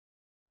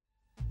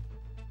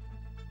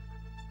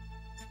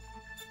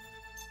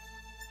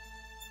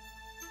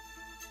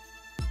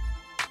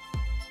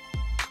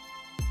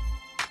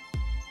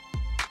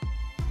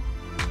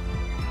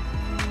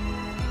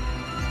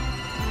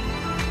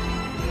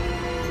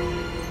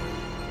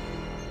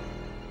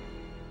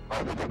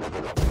All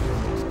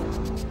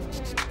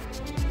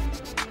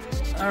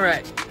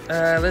right,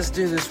 let's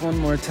do this one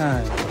more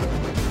time.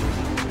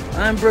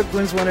 I'm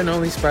Brooklyn's one and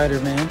only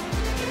Spider-Man.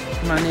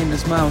 My name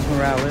is Miles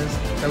Morales.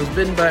 I was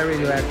bitten by a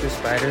radioactive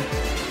spider.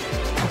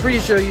 I'm pretty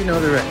sure you know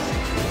the rest.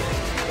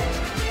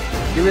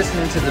 You're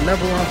listening to the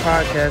 #1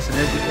 podcast in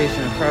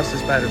education across the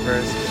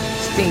Spider-Verse,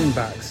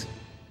 Steambox.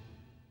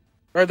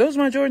 Are those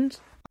my Jordans?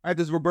 All right,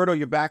 this is Roberto.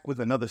 You're back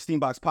with another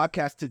Steambox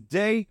podcast.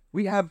 Today,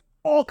 we have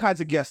all kinds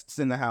of guests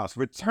in the house.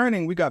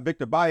 Returning, we got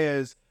Victor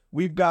Baez.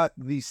 We've got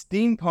the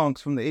Steampunks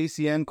from the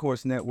ACN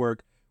Course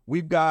Network.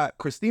 We've got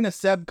Christina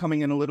Seb coming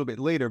in a little bit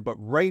later. But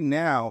right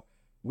now,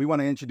 we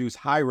want to introduce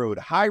High Road.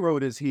 High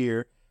Road is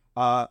here.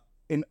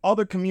 In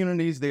other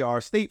communities, they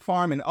are State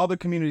Farm. In other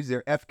communities,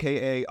 they're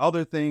FKA.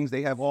 Other things,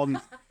 they have all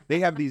these.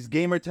 They have these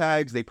gamer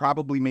tags. They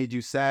probably made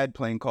you sad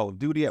playing Call of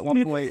Duty at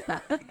one point.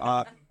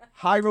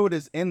 High Road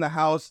is in the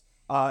house.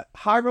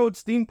 High Road,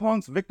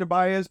 Steampunks, Victor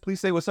Baez, please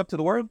say what's up to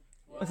the world.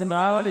 What's up?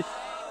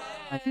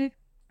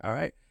 All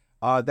right.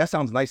 That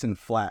sounds nice and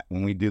flat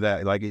when we do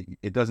that. Like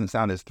it doesn't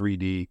sound as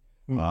 3D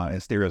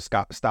and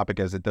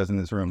stereoscopic as it does in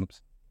this room.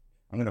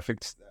 I'm going to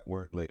fix that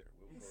word later.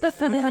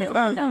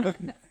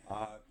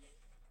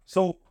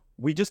 So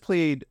we just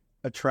played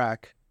a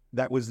track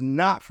that was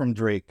not from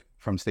Drake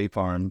from State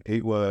Farm.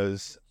 It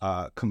was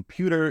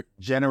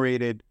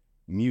computer-generated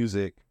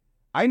music.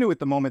 I knew at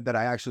the moment that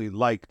I actually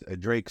liked a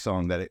Drake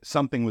song, that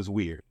something was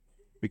weird,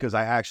 because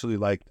I actually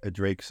liked a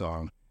Drake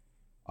song.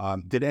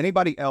 Did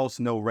anybody else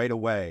know right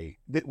away?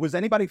 Was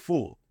anybody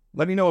fooled?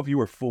 Let me know if you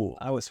were fooled.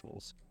 I was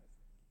fooled.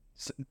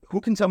 So,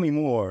 who can tell me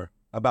more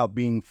about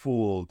being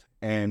fooled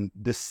and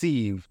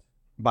deceived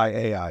by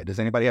AI? Does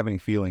anybody have any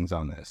feelings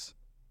on this?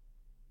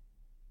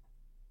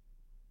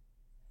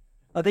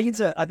 I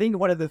think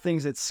one of the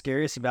things that's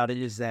scariest about it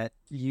is that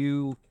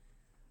you're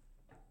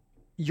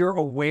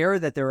aware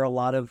that there are a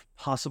lot of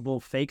possible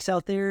fakes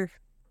out there.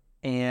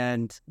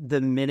 And the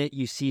minute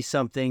you see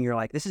something, you're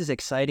like, this is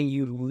exciting.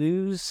 You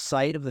lose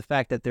sight of the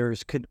fact that there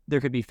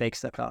could be fake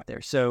stuff out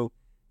there. So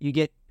you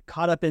get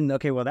caught up in,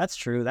 okay, well, that's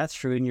true.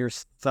 And you're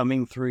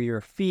thumbing through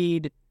your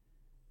feed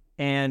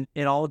and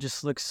it all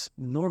just looks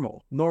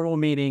normal. Normal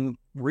meaning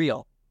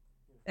real.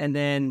 And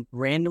then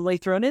randomly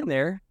thrown in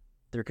there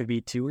could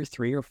be 2 or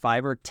 3 or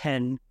 5 or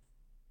 10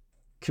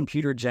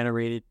 computer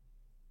generated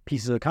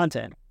pieces of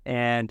content.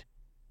 And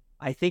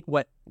I think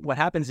what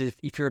happens is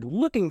if you're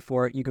looking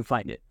for it, you can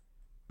find it.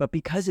 But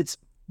because it's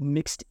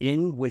mixed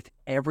in with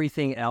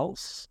everything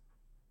else,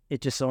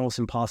 it's just almost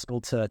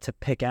impossible to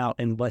pick out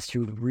unless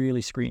you're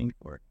really screening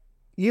for it.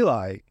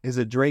 Eli is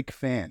a Drake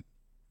fan.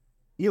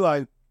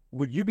 Eli,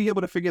 would you be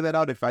able to figure that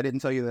out if I didn't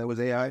tell you that was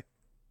AI?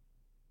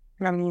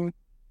 I mean,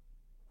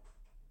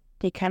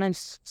 it kind of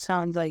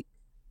sounds like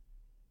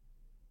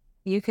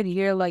you could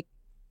hear like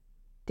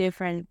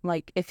different,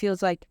 like it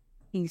feels like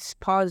he's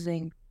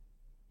pausing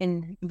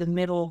in the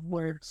middle of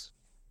words.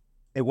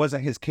 It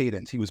wasn't his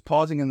cadence. He was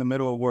pausing in the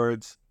middle of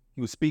words.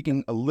 He was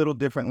speaking a little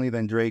differently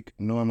than Drake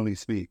normally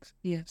speaks.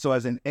 Yeah. So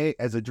as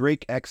a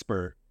Drake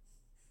expert,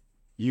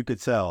 you could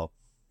tell.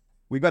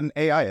 We've got an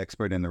AI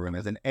expert in the room.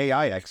 As an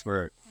AI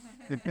expert,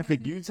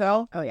 could you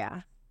tell? Oh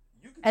yeah.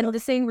 And the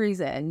same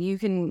reason you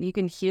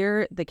can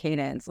hear the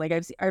cadence. Like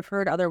I've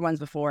heard other ones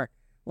before,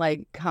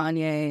 like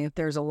Kanye.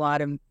 There's a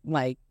lot of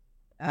like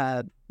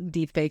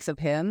deep fakes of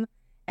him,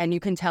 and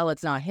you can tell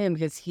it's not him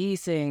because he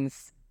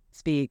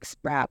speaks,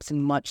 raps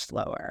much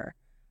slower.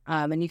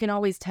 And you can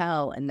always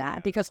tell in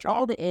that because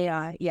all the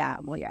AI,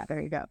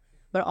 there you go.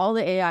 But all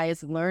the AI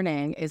is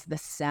learning is the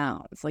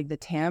sounds, like the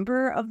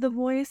timbre of the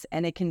voice.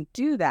 And it can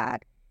do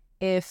that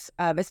if,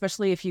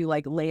 especially if you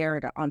like layer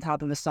it on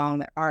top of a song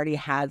that already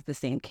has the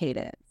same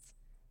cadence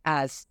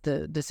as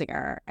the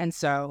singer. And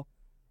so,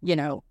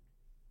 the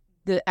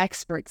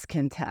experts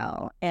can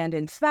tell. And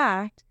in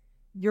fact,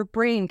 your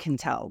brain can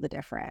tell the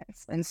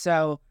difference. And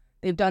so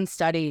they've done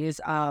studies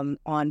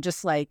on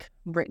just like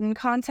written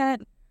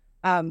content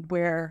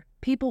where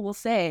people will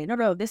say,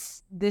 no,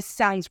 this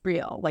sounds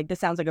real. Like this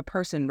sounds like a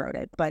person wrote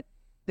it, but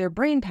their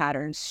brain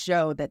patterns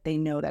show that they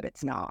know that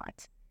it's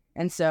not.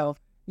 And so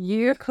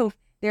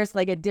there's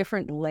like a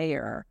different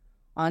layer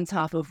on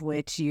top of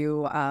which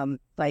you as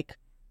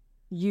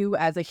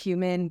a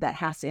human that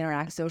has to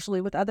interact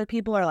socially with other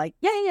people are like,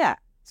 yeah,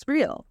 it's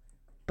real.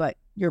 But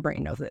your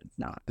brain knows that it's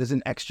not. There's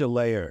an extra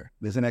layer.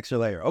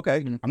 Okay,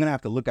 I'm going to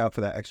have to look out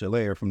for that extra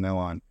layer from now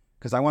on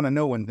because I want to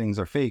know when things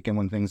are fake and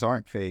when things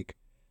aren't fake.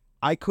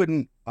 I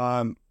could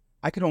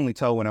only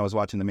tell when I was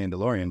watching The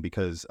Mandalorian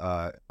because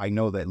I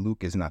know that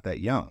Luke is not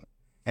that young.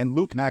 And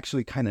Luke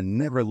actually kind of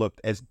never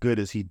looked as good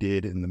as he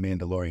did in The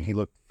Mandalorian. He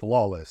looked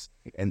flawless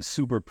and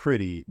super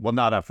pretty. Well,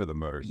 not after the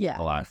merge.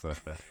 Yeah. I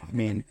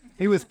mean,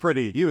 he was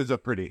pretty. He was a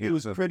pretty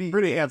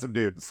handsome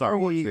dude.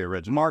 Sorry, the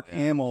original. Mark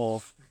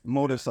Hamill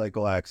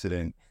motorcycle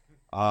accident.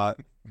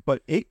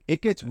 But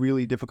it gets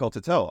really difficult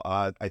to tell.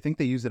 I think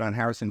they used it on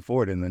Harrison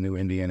Ford in the new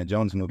Indiana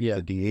Jones movie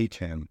to DH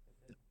him.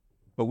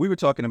 But we were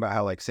talking about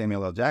how like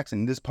Samuel L.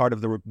 Jackson, this is part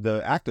of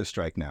the actor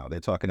strike now. They're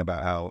talking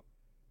about how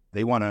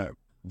they want to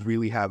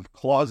really have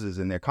clauses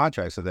in their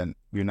contract, so then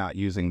you're not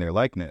using their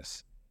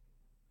likeness.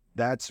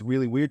 That's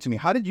really weird to me.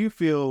 How did you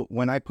feel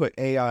when I put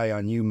AI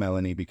on you,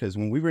 Melanie? Because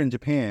when we were in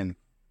Japan,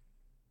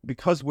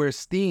 because we're a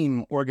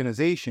STEAM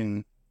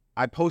organization,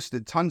 I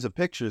posted tons of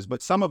pictures,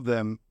 but some of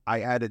them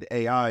I added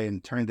AI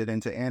and turned it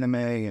into anime.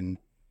 And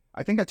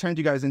I think I turned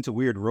you guys into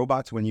weird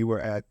robots when you were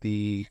at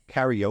the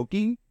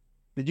karaoke.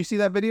 Did you see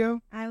that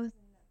video?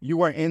 You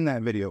weren't in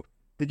that video.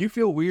 Did you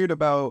feel weird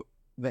about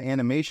the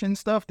animation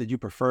stuff? Did you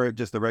prefer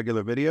just the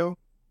regular video?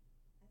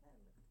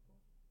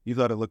 You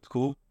thought it looked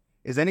cool?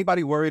 Is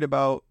anybody worried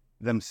about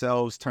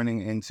themselves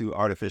turning into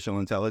artificial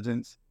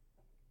intelligence?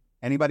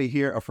 Anybody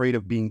here afraid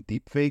of being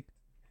deepfake?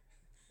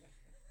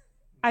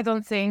 I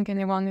don't think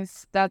anyone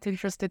is that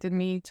interested in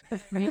me.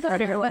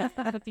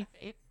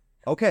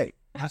 Okay,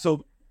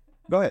 so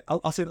go ahead.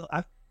 I'll say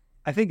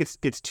I think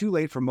it's too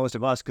late for most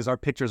of us because our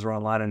pictures are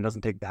online and it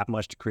doesn't take that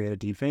much to create a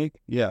deepfake.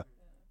 Yeah.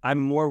 I'm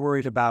more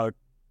worried about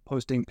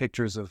posting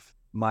pictures of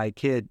my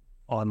kid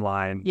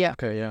online. Yeah.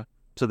 Okay, yeah.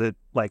 So that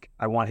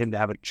I want him to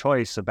have a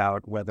choice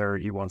about whether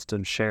he wants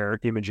to share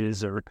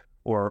images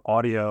or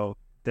audio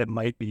that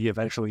might be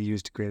eventually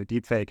used to create a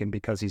deepfake. And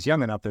because he's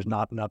young enough, there's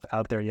not enough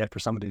out there yet for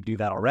somebody to do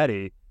that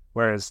already.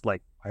 Whereas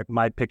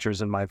my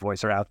pictures and my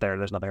voice are out there.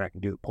 There's nothing I can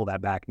do to pull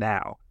that back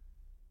now.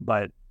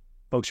 But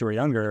folks who are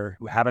younger,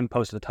 who haven't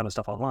posted a ton of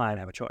stuff online,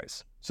 have a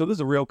choice. So this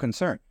is a real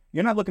concern.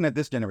 You're not looking at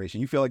this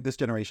generation. You feel like this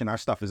generation, our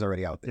stuff is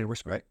already out there,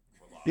 right?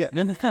 Yeah.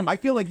 I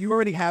feel like you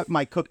already have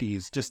my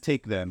cookies. Just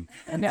take them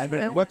and have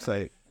it on the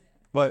website.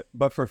 But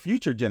for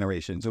future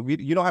generations,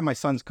 you don't have my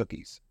son's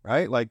cookies,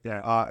 right?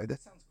 That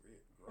sounds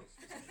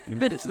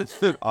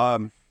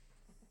gross.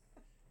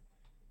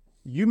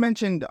 You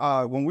mentioned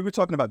when we were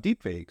talking about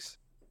deepfakes,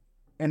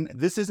 and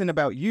this isn't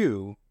about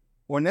you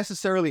or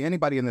necessarily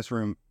anybody in this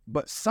room,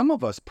 but some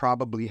of us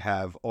probably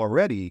have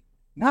already,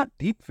 not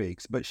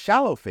deepfakes, but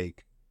shallow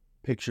fake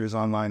pictures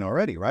online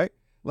already, right?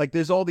 Like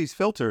there's all these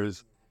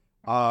filters.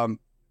 I'm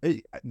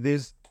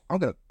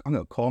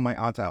gonna call my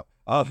aunt out.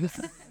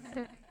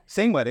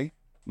 Same wedding.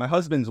 My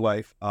husband's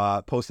wife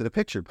posted a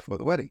picture before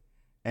the wedding,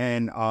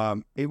 and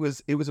it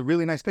was a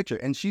really nice picture.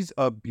 And she's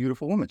a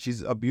beautiful woman.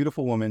 She's a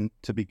beautiful woman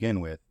to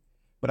begin with.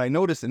 But I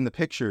noticed in the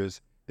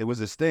pictures there was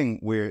this thing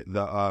where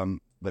the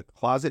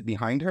closet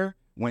behind her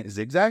went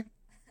zigzag,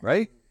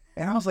 right?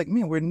 And I was like,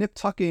 man, we're nip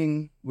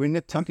tucking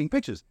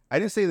pictures. I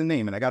didn't say the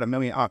name, and I got a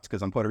million ops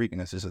because I'm Puerto Rican.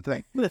 That's just a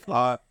thing.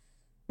 But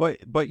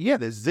yeah,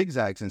 there's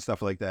zigzags and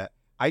stuff like that.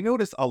 I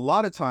noticed a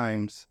lot of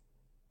times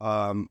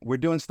we're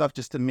doing stuff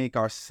just to make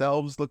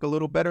ourselves look a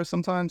little better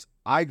sometimes.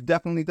 I've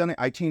definitely done it.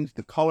 I change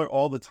the color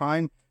all the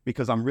time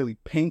because I'm really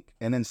pink.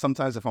 And then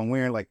sometimes if I'm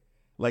wearing like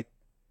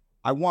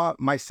I want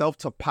myself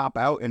to pop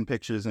out in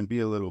pictures and be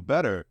a little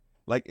better.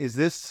 Like, is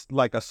this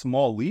like a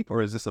small leap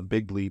or is this a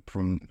big leap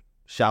from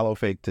shallow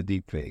fake to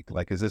deep fake?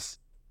 Like,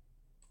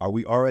 are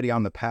we already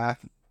on the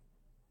path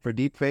for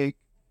deep fake?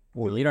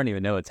 Well, you don't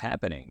even know it's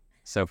happening.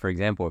 So for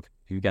example, if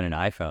you've got an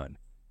iPhone,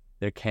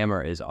 their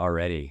camera is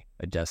already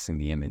adjusting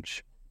the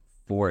image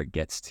before it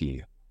gets to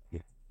you.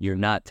 You're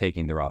not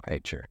taking the raw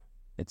picture.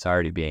 It's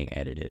already being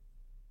edited.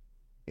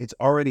 It's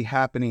already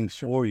happening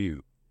for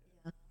you.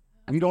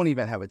 We don't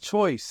even have a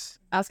choice.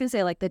 I was going to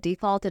say, the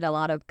default in a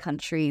lot of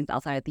countries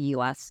outside of the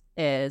U.S.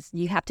 is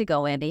you have to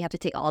go in and you have to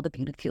take all the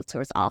beauty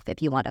filters off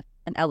if you want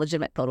an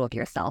illegitimate photo of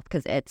yourself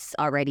because it's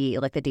already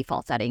the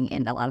default setting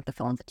in a lot of the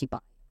phones that you buy.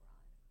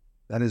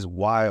 That is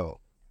wild.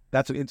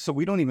 So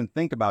we don't even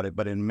think about it,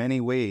 but in many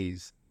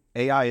ways,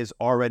 AI is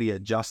already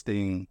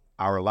adjusting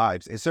our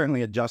lives. It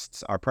certainly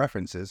adjusts our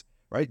preferences,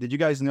 right? Did you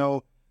guys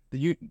know,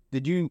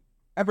 did you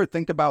ever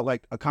think about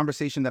a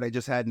conversation that I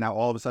just had, now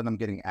all of a sudden I'm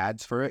getting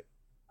ads for it?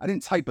 I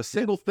didn't type a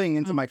single thing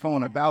into my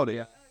phone about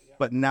it,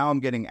 but now I'm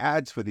getting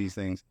ads for these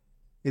things.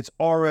 It's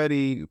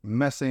already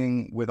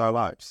messing with our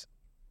lives.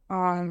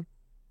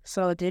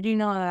 So did you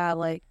know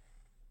that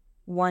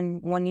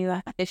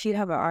if you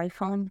have an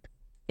iPhone,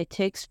 it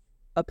takes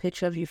a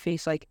picture of your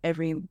face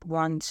every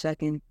 1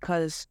 second?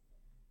 Because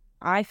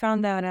I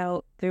found that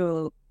out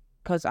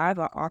because I have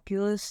an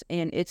Oculus,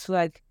 and it's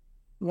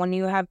when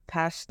you have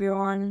pass-through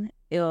on,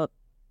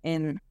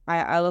 and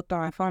I looked on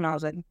my phone, I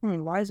was like,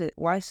 why is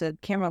the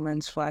camera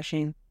lens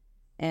flashing?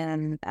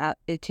 And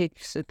it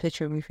takes a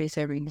picture of your face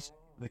every...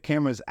 The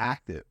camera's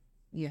active.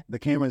 Yeah. The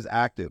camera's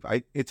active.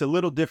 It's a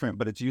little different,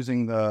 but it's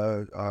using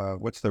the,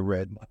 what's the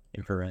red?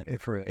 Infrared.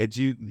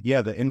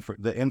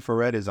 The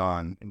infrared is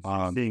on.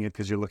 You're seeing it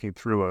because you're looking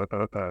through a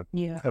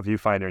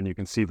viewfinder, and you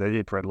can see the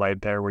infrared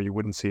light there where you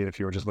wouldn't see it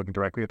if you were just looking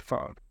directly at the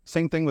phone.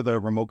 Same thing with a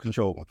remote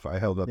control. If I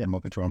held up the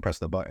remote control and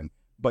pressed the button.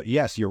 But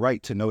yes, you're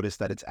right to notice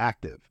that it's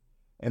active.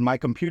 And my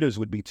computers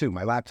would be too.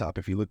 My laptop,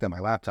 if you looked at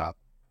my laptop,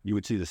 you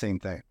would see the same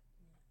thing.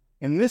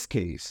 In this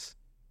case,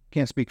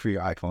 can't speak for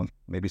your iPhone.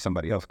 Maybe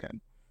somebody else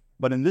can.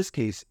 But in this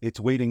case, it's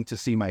waiting to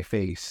see my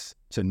face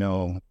to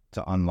know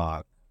to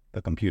unlock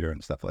the computer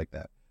and stuff like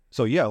that.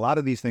 So yeah, a lot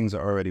of these things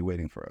are already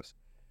waiting for us.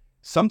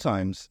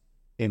 Sometimes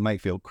it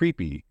might feel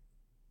creepy.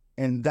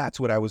 And that's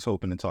what I was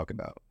hoping to talk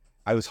about.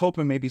 I was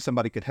hoping maybe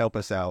somebody could help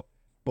us out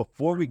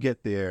before we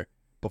get there.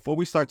 before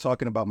we start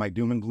talking about my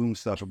doom and gloom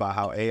stuff about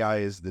how AI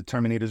is, the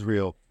Terminator's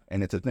real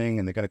and it's a thing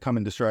and they're going to come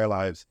and destroy our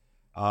lives,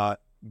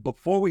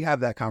 before we have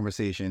that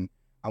conversation,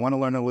 I want to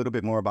learn a little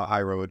bit more about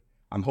High Road.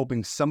 I'm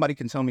hoping somebody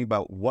can tell me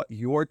about what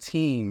your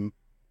team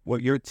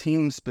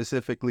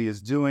specifically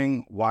is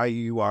doing, why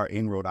you are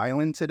in Rhode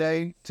Island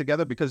today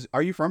together, because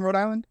are you from Rhode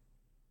Island?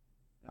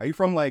 Are you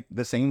from like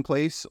the same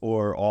place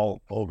or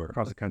all over?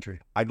 Across the country.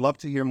 I'd love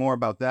to hear more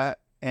about that.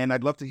 And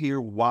I'd love to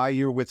hear why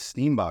you're with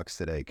Steambox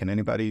today. Can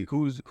anybody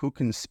who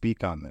can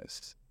speak on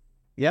this?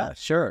 Yeah,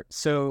 sure.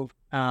 So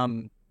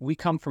we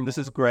come from... This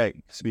is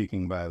Greg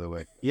speaking, by the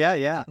way.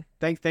 Yeah.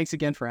 Thanks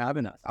again for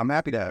having us. I'm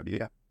happy to have you.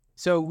 Yeah.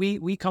 So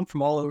we come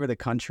from all over the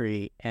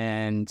country,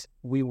 and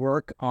we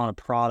work on a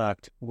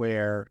product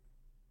where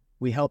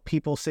we help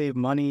people save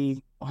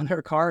money on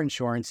their car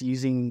insurance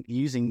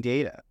using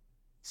data.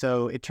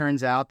 So it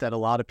turns out that a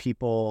lot of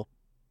people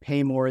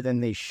pay more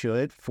than they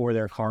should for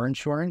their car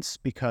insurance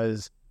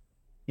because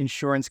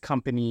insurance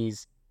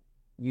companies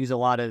use a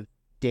lot of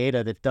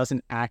data that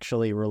doesn't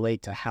actually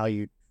relate to how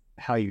you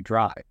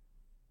drive.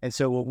 And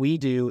so what we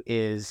do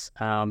is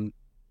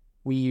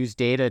we use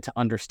data to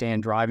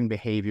understand driving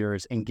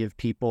behaviors and give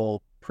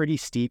people pretty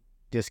steep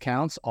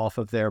discounts off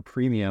of their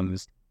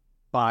premiums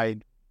by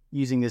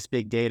using this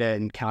big data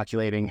and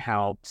calculating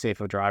how safe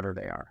a driver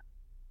they are.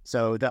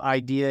 So the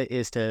idea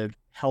is to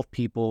help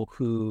people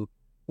who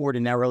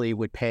ordinarily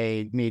would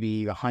pay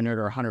maybe $100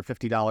 or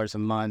 $150 a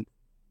month,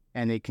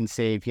 and they can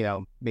save,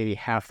 maybe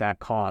half that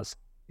cost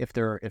if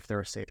they're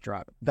a safe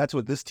driver. That's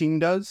what this team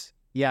does?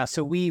 Yeah,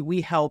 so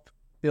we help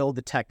build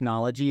the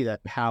technology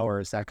that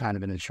powers that kind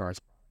of an insurance.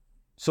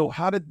 So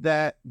how did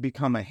that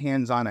become a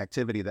hands-on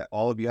activity that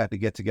all of you had to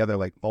get together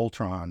like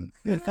Voltron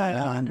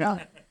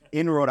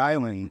in Rhode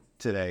Island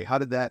today? How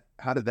did that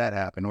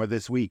happen, or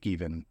this week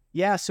even?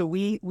 Yeah, so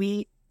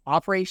we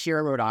operate here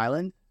in Rhode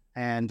Island,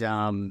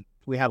 and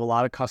we have a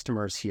lot of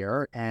customers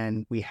here,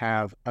 and we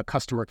have a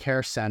customer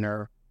care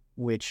center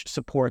which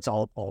supports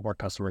all of our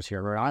customers here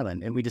in Rhode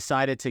Island. And we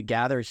decided to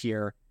gather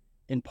here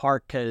in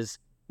part because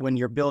when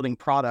you're building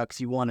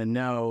products, you want to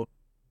know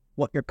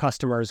what your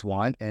customers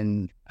want,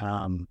 and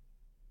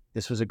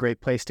this was a great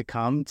place to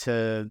come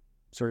to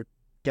sort of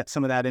get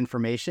some of that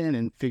information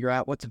and figure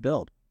out what to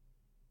build.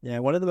 Yeah,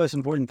 one of the most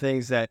important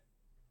things that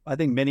I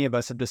think many of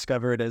us have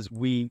discovered as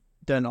we've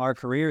done our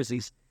careers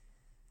is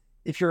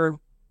if you're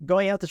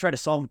going out to try to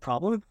solve a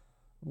problem,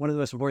 one of the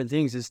most important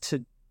things is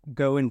to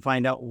go and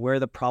find out where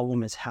the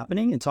problem is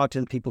happening and talk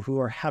to the people who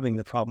are having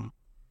the problem.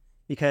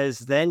 Because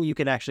then you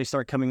can actually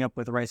start coming up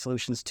with the right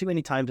solutions. Too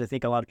many times I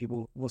think a lot of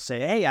people will say,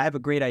 hey, I have a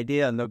great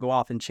idea, and they'll go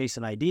off and chase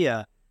an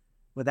idea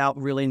without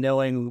really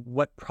knowing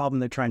what problem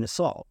they're trying to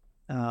solve.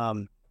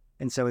 And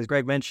so as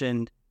Greg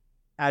mentioned,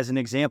 as an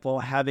example,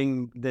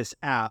 having this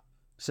app,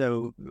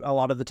 so a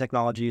lot of the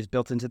technology is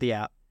built into the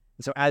app.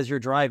 And so as you're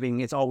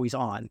driving, it's always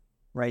on,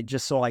 right?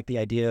 Just so like the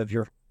idea of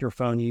your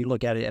phone, you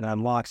look at it and it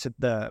unlocks it,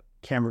 the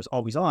camera's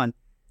always on.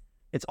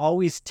 It's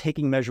always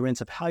taking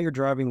measurements of how you're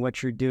driving,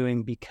 what you're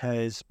doing,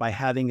 because by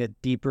having a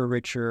deeper,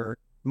 richer,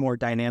 more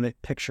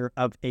dynamic picture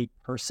of a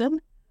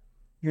person,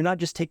 you're not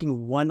just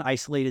taking one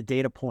isolated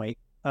data point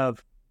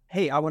of,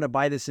 hey, I want to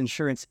buy this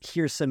insurance,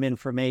 here's some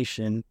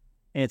information,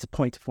 and it's a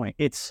point to point.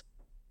 It's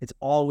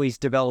always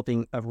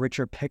developing a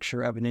richer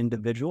picture of an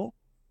individual,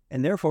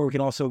 and therefore we can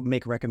also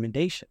make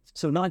recommendations.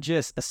 So not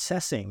just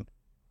assessing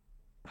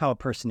how a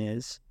person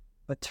is,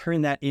 but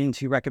turn that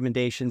into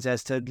recommendations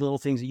as to little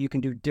things that you can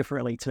do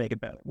differently to make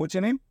it better. What's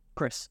your name?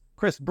 Chris.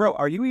 Chris, bro,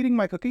 are you eating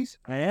my cookies?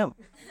 I am.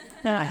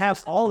 I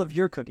have all of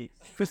your cookies.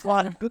 Just a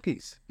lot of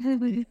cookies.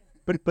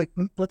 But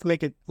let's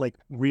make it like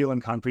real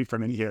and concrete for a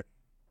minute here.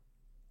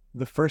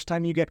 The first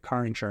time you get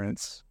car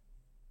insurance,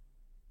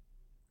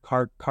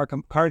 car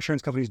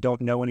insurance companies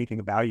don't know anything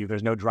about you.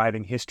 There's no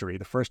driving history.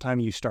 The first time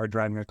you start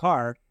driving a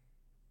car,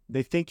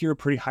 they think you're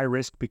pretty high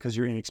risk because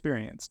you're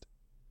inexperienced.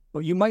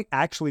 But you might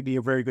actually be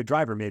a very good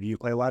driver. Maybe you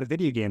play a lot of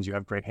video games, you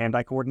have great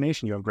hand-eye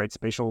coordination, you have great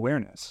spatial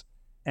awareness.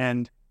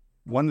 And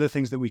one of the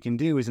things that we can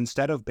do is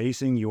instead of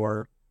basing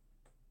your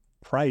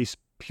price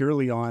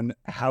purely on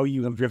how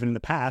you have driven in the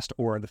past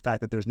or the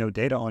fact that there's no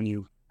data on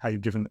you, how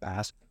you've driven in the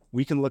past,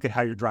 we can look at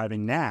how you're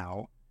driving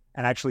now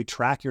and actually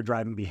track your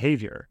driving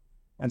behavior.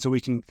 And so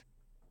we can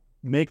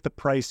make the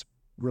price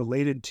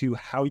related to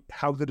how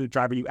good a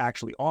driver you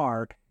actually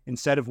are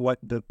instead of what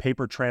the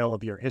paper trail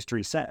of your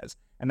history says.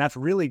 And that's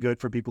really good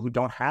for people who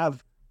don't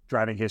have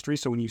driving history.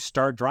 So when you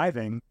start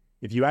driving,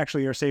 if you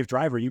actually are a safe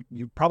driver,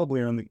 you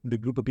probably are in the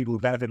group of people who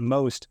benefit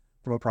most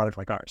from a product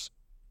like ours.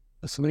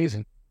 That's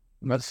amazing.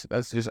 That's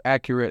just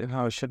accurate and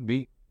how it should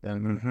be.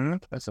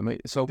 That's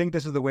amazing. So I think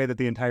this is the way that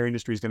the entire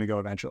industry is going to go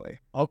eventually.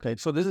 Okay,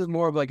 so this is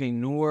more of like a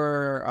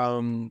newer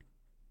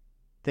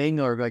thing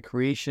or like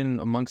creation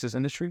amongst this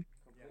industry?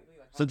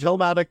 So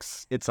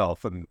telematics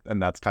itself, and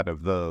that's kind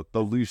of the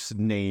loose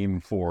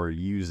name for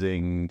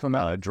using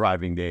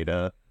driving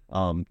data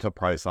to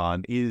price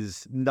on,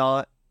 is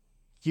not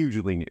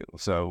hugely new.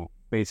 So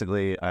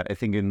basically, I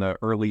think in the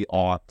early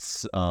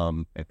aughts,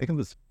 I think it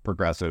was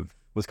Progressive,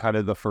 was kind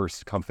of the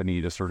first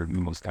company to sort of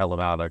use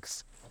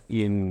telematics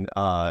in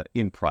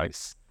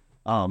price.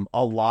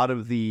 A lot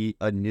of the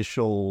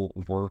initial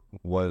work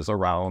was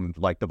around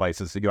like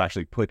devices that you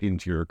actually put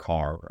into your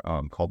car,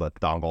 called a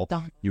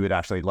dongle. You would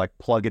actually like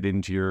plug it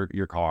into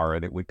your car,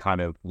 and it would kind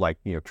of like,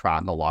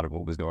 track a lot of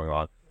what was going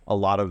on. A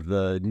lot of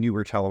the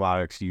newer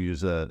telematics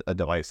use a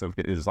device that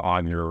is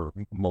on your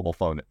mobile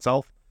phone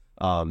itself.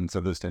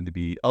 So those tend to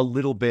be a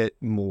little bit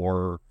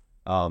more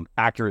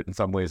accurate in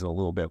some ways and a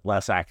little bit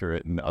less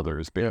accurate in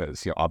others,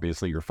 because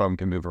obviously your phone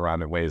can move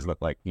around in ways that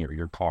like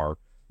your car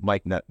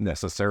might not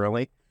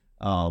necessarily.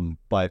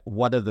 But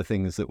one of the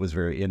things that was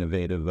very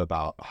innovative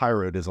about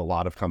HighRoad is a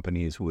lot of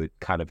companies would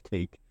kind of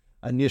take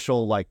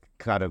initial like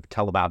kind of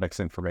telematics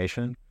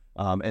information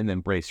and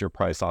then brace your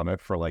price on it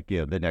for like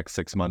the next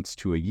 6 months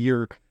to a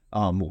year.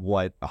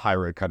 What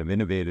HighRoad kind of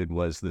innovated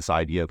was this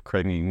idea of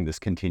creating this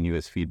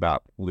continuous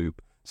feedback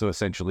loop. So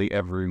essentially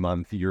every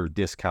month your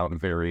discount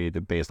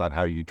varied based on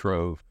how you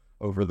drove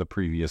over the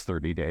previous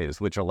 30 days,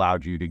 which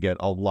allowed you to get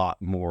a lot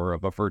more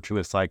of a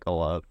virtuous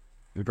cycle of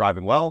you're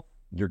driving well,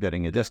 you're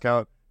getting a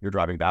discount. You're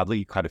driving badly,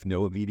 you kind of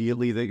know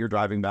immediately that you're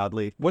driving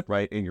badly.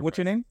 Right? What's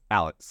your name?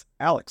 Alex.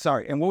 Alex,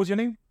 sorry. And what was your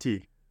name?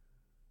 Teague.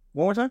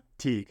 One more time?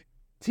 Teague.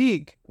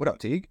 Teague. What up,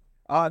 Teague?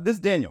 This is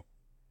Daniel.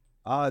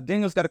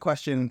 Daniel's got a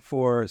question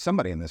for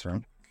somebody in this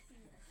room.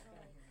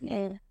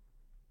 Yeah.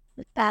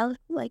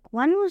 Like,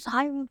 when was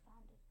HighRoad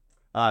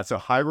founded? So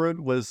HighRoad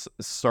was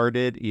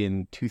started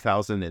in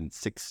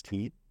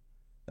 2016.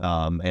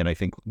 And I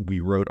think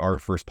we wrote our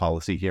first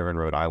policy here in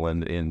Rhode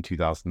Island in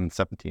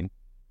 2017.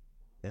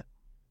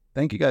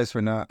 Thank you guys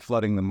for not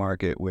flooding the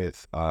market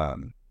with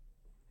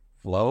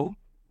flow.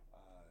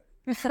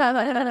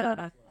 I'm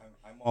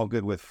all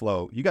good with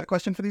flow. You got a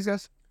question for these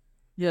guys?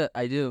 Yeah,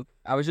 I do.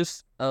 I was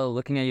just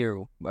looking at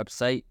your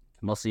website,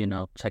 mostly,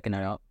 checking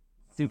it out.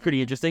 Seems pretty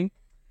interesting.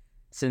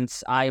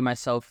 Since I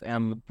myself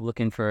am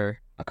looking for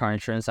a car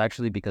insurance,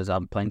 actually, because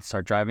I'm planning to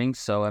start driving,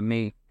 so I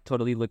may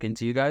totally look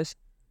into you guys.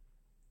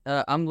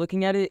 I'm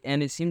looking at it,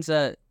 and it seems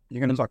that...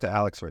 You're going to talk to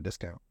Alex for a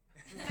discount.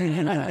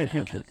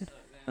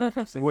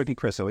 So it would be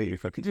Chris, I'll eat your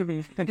cookies.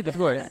 Of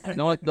course.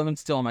 Don't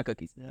steal all my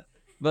cookies. Yeah.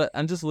 But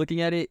I'm just looking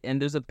at it, and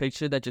there's a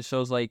picture that just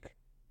shows, like,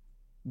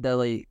 the,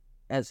 like,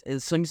 as it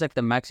seems like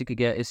the max you could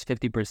get is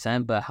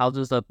 50%, but how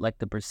does the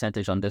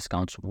percentage on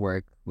discounts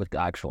work with the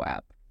actual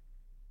app?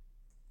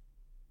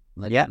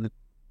 Like,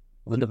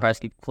 will the price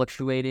keep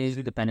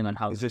fluctuating depending on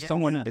how... Is there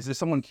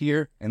someone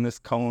here in this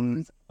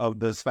cone of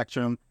the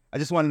spectrum? I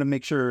just wanted to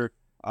make sure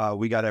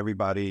we got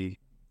everybody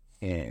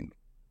in.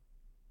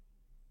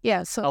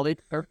 Yeah, so...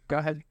 Go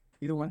ahead.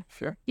 Either one,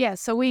 sure. Yeah,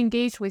 so we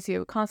engage with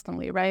you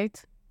constantly,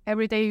 right?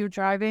 Every day you're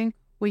driving,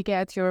 we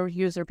get your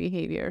user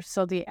behavior.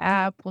 So the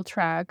app will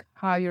track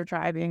how your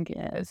driving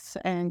is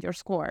and your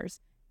scores.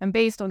 And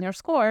based on your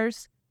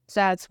scores,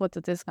 that's what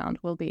the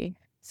discount will be.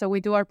 So we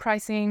do our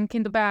pricing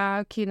in the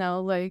back, you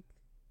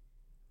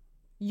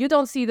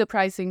don't see the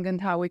pricing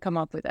and how we come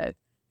up with it,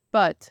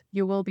 but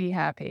you will be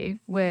happy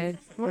with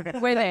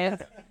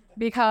it.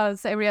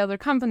 Because every other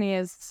company,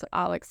 as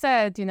Alex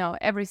said,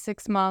 every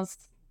 6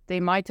 months, they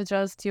might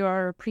adjust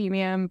your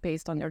premium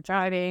based on your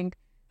driving.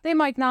 They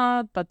might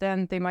not, but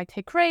then they might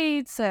take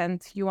rates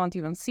and you won't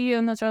even see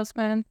an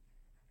adjustment.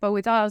 But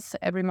with us,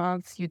 every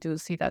month, you do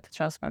see that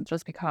adjustment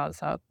just because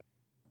of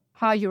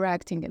how you're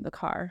acting in the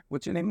car.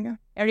 What's your name again?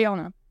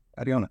 Ariana.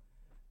 I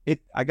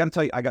got to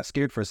tell you, I got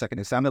scared for a second.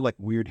 It sounded like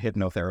weird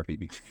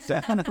hypnotherapy.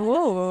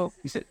 Whoa.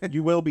 You said,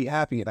 you will be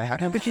happy. And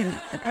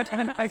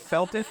I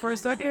felt it for a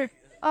second.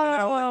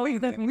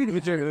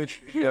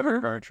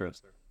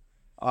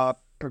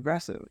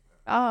 Progressive.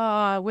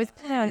 With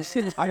plans.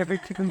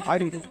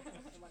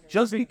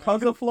 Just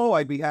because of flow,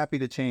 I'd be happy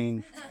to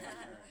change.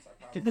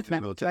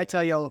 Can I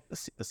tell you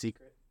a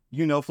secret?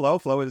 You know Flo?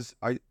 Flo is...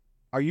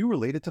 Are you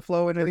related to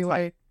Flo in any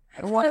way?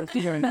 I don't want to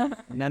hear it. No.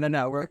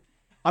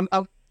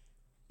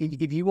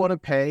 If you want to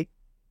pay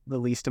the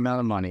least amount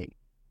of money,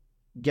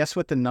 guess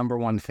what the number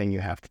one thing you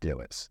have to do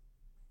is?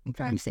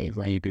 Drive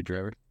safely. Are you a good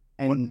driver?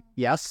 And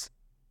yes.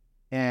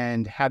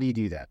 And how do you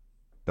do that?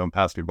 Don't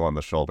pass people on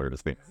the shoulder to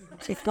speak.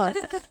 And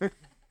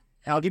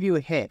I'll give you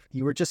a hint.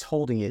 You were just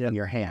holding it in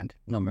your hand.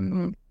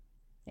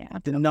 Yeah.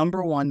 The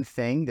number one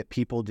thing that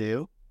people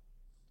do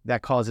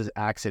that causes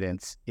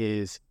accidents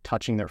is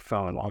touching their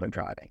phone while they're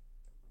driving.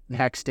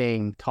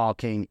 Texting,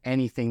 talking,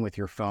 anything with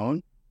your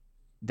phone.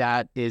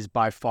 That is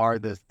by far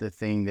the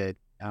thing that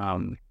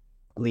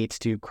leads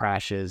to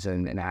crashes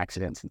and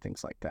accidents and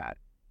things like that.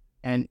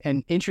 And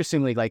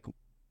interestingly, like,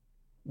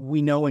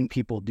 we know when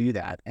people do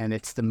that, and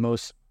it's the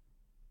most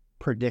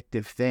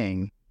predictive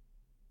thing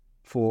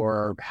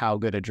for how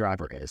good a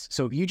driver is.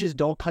 So if you just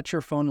don't touch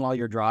your phone while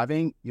you're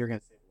driving, you're going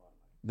to save a lot of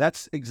money.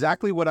 That's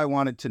exactly what I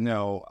wanted to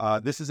know.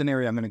 This is an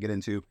area I'm going to get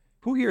into.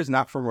 Who here is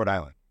not from Rhode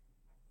Island?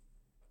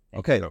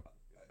 Okay.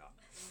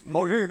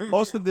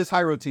 Most of this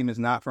HighRoad team is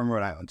not from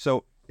Rhode Island.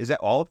 So is that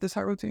all of this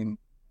HighRoad team?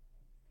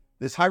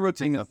 This HighRoad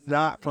team is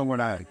not from Rhode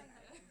Island.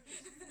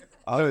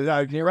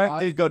 I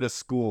did go to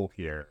school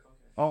here.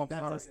 Oh,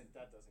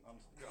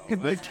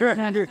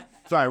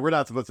 Sorry, we're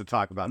not supposed to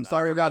talk about. I'm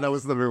sorry about that.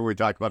 Was the movie we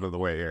talked about on the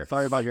way here.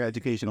 Sorry about your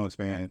educational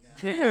experience.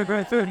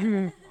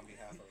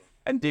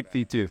 And deep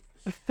feet too.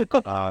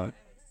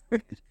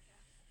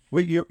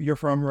 Wait, you're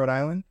from Rhode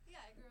Island? Yeah,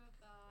 I grew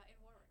up in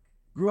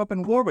Warwick. Grew up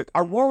in Warwick.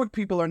 Our Warwick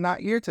people are not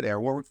here today.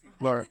 Our Warwick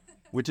people are,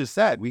 which is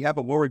sad. We have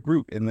a Warwick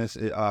group in this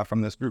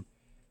from this group.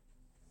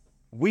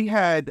 We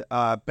had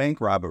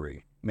bank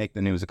robbery make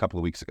the news a couple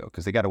of weeks ago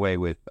because they got away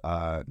with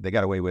was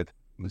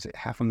it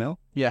 $500,000?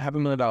 Yeah,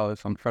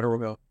 $500,000 on Federal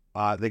Hill.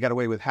 They got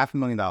away with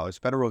 $500,000.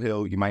 Federal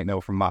Hill, you might know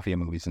from mafia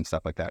movies and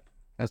stuff like that.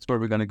 That's where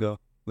we're gonna go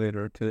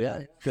later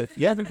today.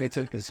 Yeah,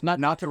 it's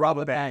not to rob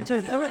a bank.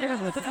 Yes,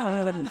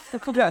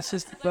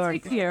 it's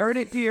like heard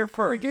it here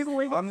first. This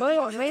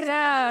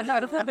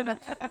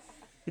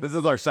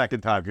is our second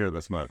time here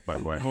this month, by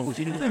the way.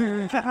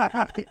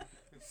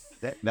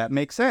 That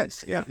makes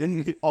sense. Yeah.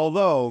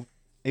 Although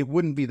it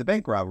wouldn't be the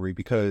bank robbery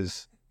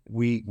because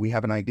we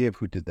have an idea of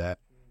who did that.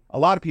 A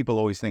lot of people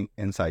always think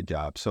inside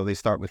jobs, so they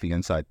start with the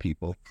inside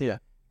people. Yeah.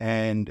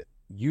 And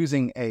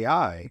using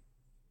AI,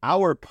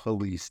 our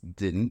police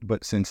didn't,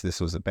 but since this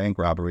was a bank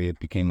robbery, it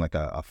became like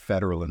a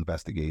federal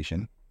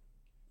investigation.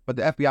 But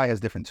the FBI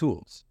has different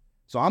tools.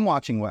 So I'm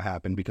watching what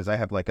happened because I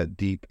have like a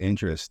deep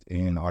interest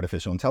in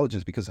artificial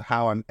intelligence because of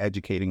how I'm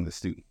educating the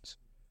students.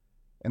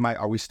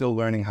 Are we still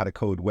learning how to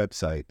code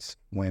websites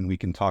when we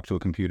can talk to a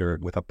computer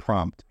with a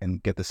prompt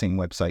and get the same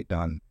website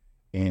done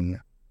in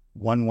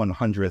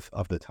 1/100th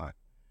of the time?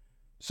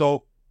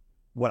 So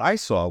what I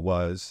saw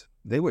was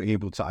they were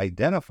able to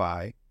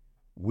identify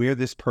where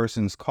this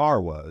person's car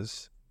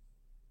was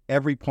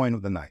every point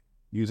of the night.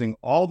 Using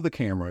all of the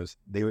cameras,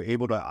 they were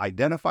able to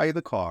identify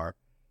the car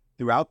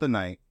throughout the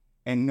night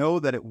and know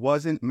that it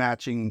wasn't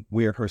matching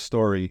where her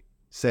story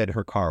said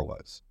her car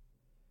was.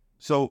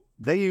 So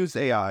they used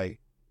AI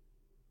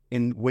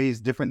in ways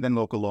different than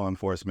local law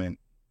enforcement.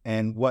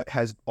 And what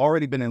has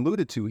already been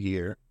alluded to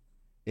here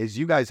is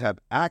you guys have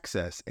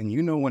access and you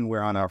know when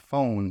we're on our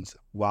phones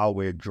while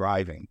we're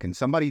driving. Can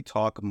somebody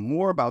talk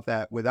more about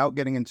that without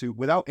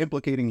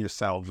implicating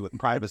yourselves with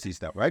privacy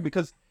stuff, right?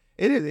 Because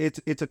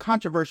it's a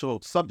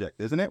controversial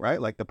subject, isn't it,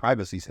 right? Like the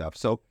privacy stuff.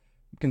 So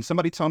can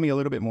somebody tell me a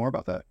little bit more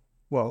about that?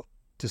 Well,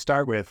 to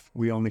start with,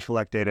 we only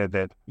collect data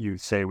that you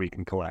say we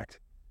can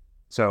collect.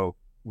 So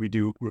we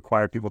do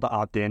require people to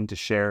opt in to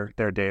share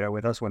their data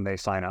with us when they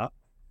sign up.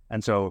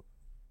 And so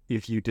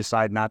if you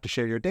decide not to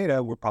share your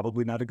data, we're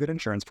probably not a good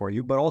insurance for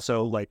you, but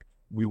also like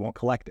we won't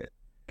collect it.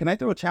 Can I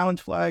throw a challenge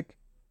flag?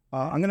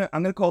 I'm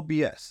gonna call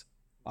BS.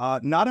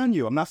 Not on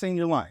you. I'm not saying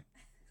you're lying.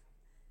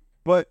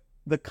 But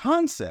the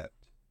concept,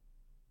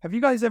 have you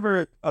guys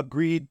ever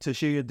agreed to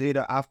share your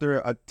data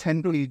after a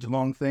 10-page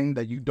long thing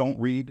that you don't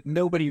read?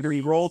 Nobody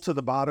roll to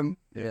the bottom.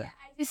 Yeah.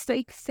 I just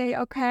like say,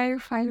 okay,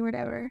 fine,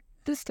 whatever.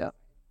 Just go.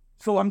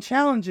 So I'm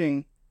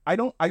challenging.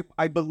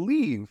 I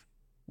believe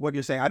what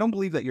you're saying. I don't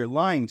believe that you're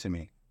lying to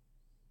me.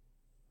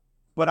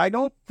 But I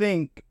don't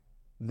think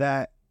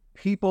that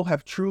people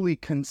have truly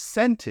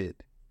consented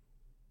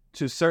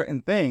to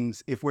certain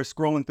things if we're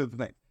scrolling through the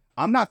thing.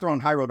 I'm not throwing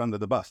High Road under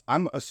the bus.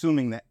 I'm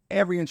assuming that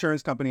every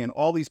insurance company and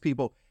all these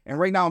people, and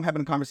right now I'm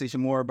having a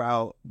conversation more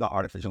about the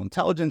artificial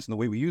intelligence and the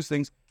way we use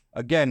things.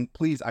 Again,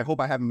 please, I hope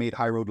I haven't made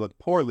High Road look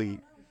poorly.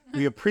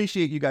 We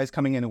appreciate you guys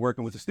coming in and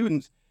working with the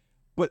students,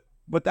 but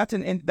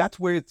that's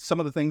where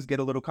some of the things get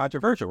a little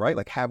controversial, right?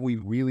 Like, have we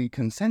really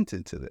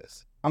consented to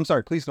this? I'm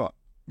sorry, please don't.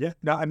 Yeah,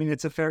 no, I mean,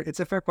 it's a fair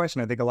question.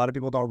 I think a lot of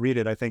people don't read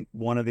it. I think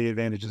one of the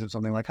advantages of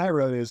something like High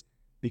Road is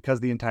because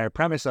the entire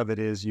premise of it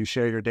is you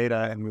share your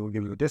data and we will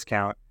give you a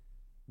discount.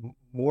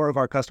 More of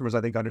our customers,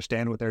 I think,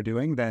 understand what they're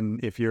doing than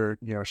if you're,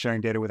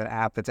 sharing data with an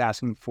app that's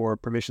asking for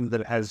permissions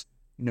that it has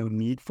no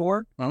need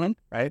for,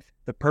 right?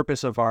 The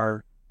purpose of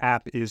our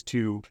app is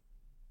to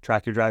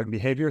track your driving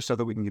behavior so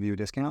that we can give you a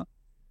discount.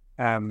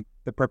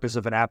 The purpose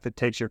of an app that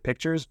takes your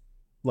pictures,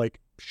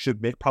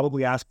 should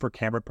probably ask for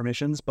camera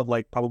permissions, but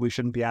probably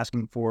shouldn't be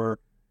asking for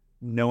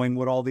knowing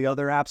what all the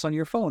other apps on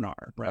your phone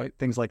are, right?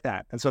 Things like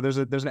that. And so there's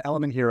an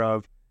element here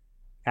of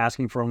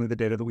asking for only the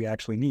data that we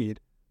actually need.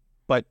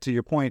 But to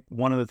your point,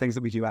 one of the things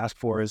that we do ask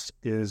for is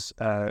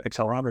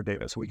accelerometer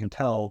data, so we can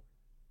tell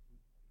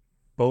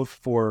both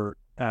for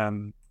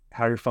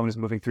how your phone is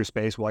moving through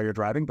space while you're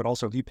driving, but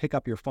also if you pick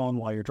up your phone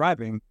while you're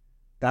driving,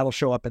 that'll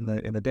show up in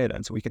the data.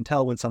 And so we can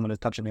tell when someone is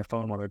touching their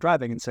phone while they're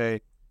driving and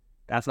say,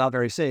 that's not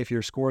very safe,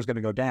 your score is going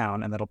to go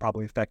down, and that'll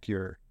probably affect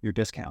your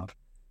discount.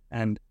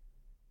 And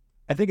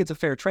I think it's a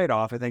fair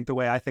trade-off. I think the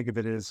way I think of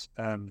it is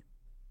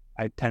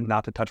I tend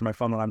not to touch my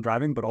phone when I'm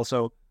driving, but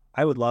also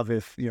I would love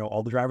if,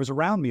 all the drivers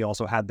around me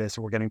also had this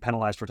and were getting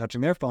penalized for touching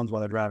their phones while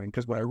they're driving.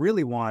 Because what I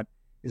really want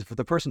is for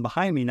the person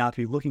behind me not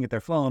to be looking at their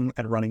phone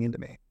and running into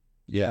me.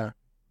 Yeah.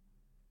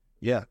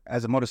 Yeah.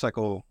 As a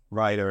motorcycle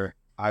rider,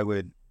 I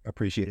would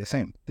appreciate the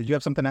same. Did you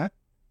have something to add?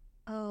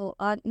 Oh,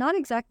 not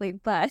exactly,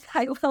 but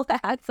I will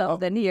add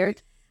something here.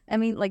 I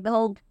mean, the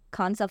whole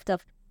concept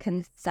of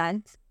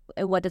consent,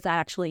 what does that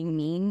actually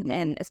mean?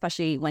 And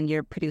especially when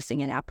you're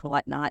producing an app or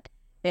whatnot.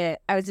 I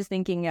was just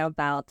thinking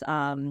about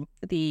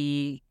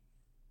the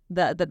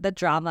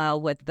drama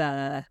with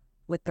the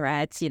with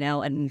threads,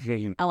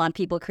 and a lot of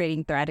people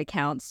creating thread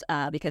accounts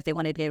because they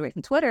wanted to get away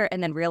from Twitter,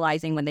 and then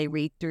realizing when they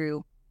read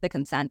through the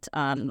consent,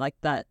 like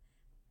the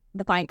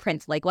fine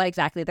print, like what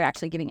exactly they're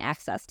actually giving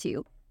access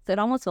to. So it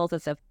almost feels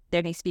as if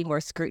there needs to be more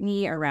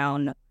scrutiny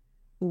around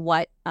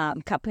what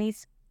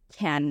companies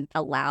can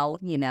allow,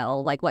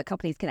 like what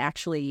companies can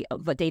actually,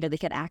 what data they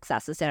can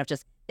access, instead of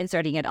just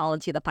inserting it all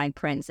into the fine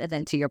prints. And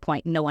then to your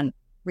point, no one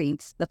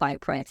reads the fine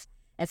prints.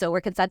 And so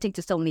we're consenting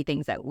to so many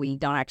things that we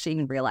don't actually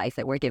even realize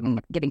that we're giving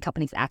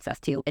companies access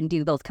to. And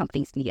do those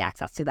companies need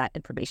access to that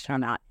information or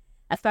not,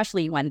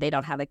 especially when they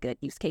don't have a good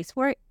use case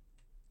for it?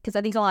 Because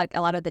I think a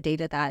lot of the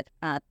data that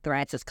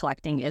Threads is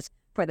collecting is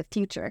for the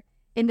future.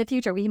 In the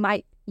future, we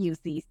might use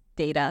these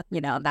data,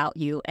 about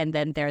you, and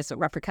then there's a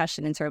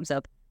repercussion in terms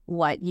of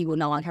what you will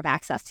no longer have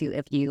access to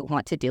if you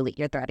want to delete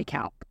your Thread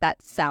account.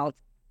 That sounds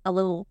a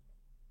little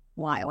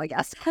wild, I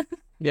guess.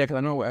 Yeah, because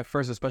I know at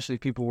first, especially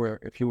people were,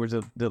 if you were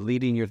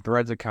deleting your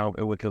Threads account,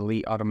 it would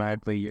delete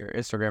automatically your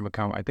Instagram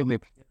account. I think they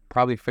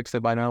probably fixed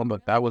it by now,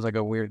 but that was like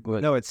a weird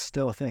glitch. No, it's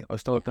still a thing. Oh,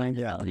 still a thing?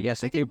 Yeah. Yeah,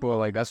 some people are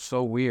like, that's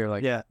so weird.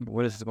 Like, yeah,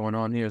 what is going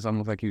on here? It's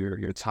almost like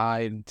you're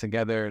tied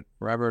together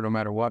forever, no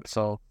matter what.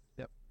 So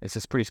it's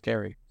just pretty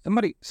scary.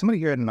 Somebody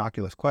here had an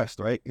Oculus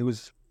Quest, right? It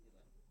was,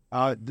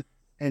 and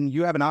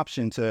you have an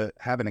option to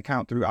have an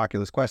account through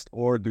Oculus Quest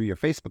or through your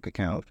Facebook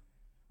account.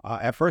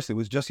 At first, it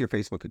was just your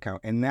Facebook account,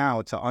 and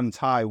now to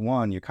untie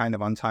one, you're kind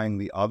of untying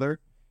the other,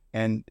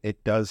 and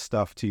it does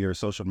stuff to your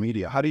social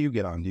media. How do you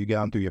get on? Do you get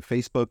on through your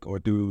Facebook or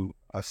through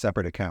a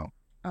separate account?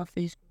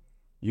 Facebook.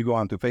 You go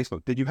on through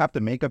Facebook. Did you have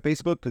to make a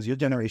Facebook? Because your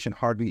generation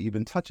hardly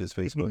even touches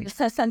Facebook.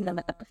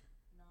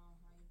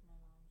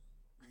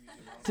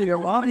 To your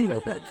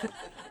mom?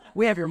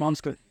 We have your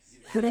mom's good.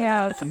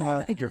 Yeah.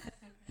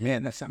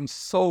 Man, that sounds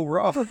so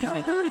rough.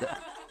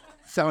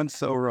 Sounds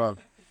so rough.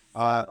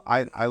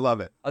 I love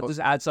it. I'll just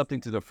add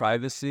something to the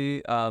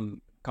privacy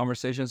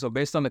conversation. So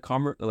based on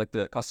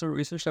the customer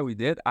research that we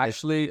did,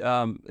 actually,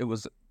 it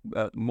was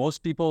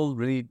most people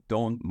really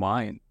don't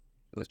mind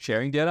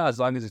sharing data as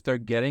long as they're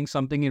getting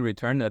something in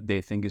return that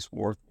they think is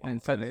worth.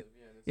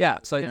 Yeah,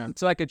 so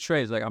it's like a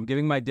trade. Like, I'm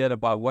giving my data,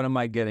 but what am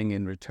I getting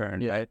in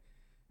return, right?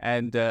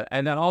 And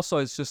then also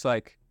it's just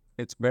like,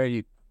 it's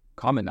very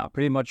common now.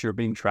 Pretty much you're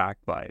being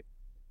tracked by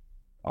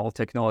all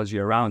technology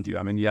around you.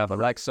 I mean, you have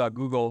Alexa,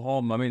 Google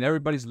Home. I mean,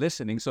 everybody's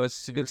listening. So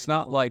it's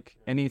not like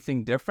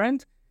anything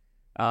different.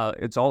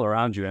 It's all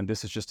around you. And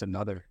this is just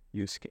another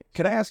use case.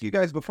 Can I ask you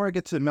guys, before I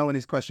get to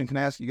Melanie's question, can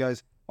I ask you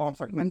guys, I'm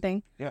sorry. One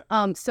thing? Yeah.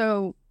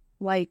 So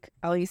like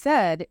Ali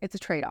said, it's a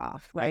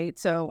trade-off, right?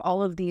 So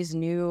all of these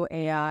new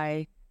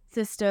AI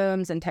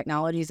systems and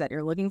technologies that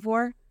you're looking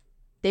for,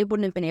 they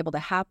wouldn't have been able to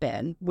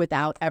happen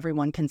without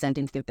everyone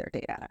consenting to their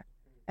data.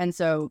 And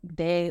so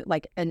they,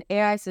 like an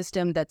AI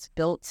system that's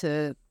built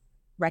to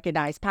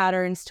recognize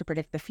patterns, to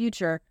predict the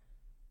future,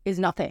 is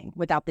nothing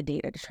without the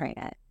data to train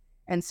it.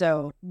 And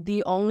so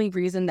the only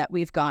reason that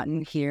we've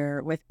gotten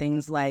here with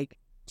things like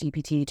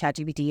GPT,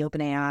 ChatGPT,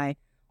 OpenAI,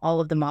 all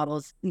of the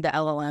models, the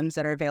LLMs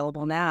that are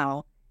available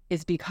now,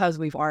 is because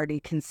we've already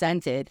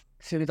consented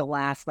through the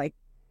last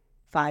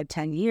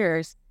 5-10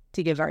 years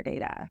to give our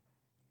data.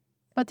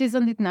 But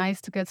isn't it nice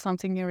to get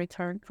something in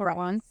return for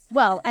once?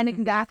 Well, and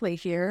exactly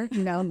here,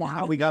 now.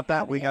 We got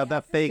that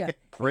fake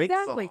rate.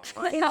 Exactly.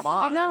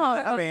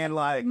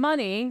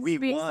 Money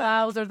speaks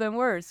louder than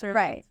words.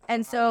 Right.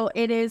 And so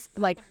it is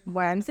like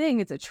what I'm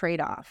saying, it's a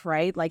trade-off,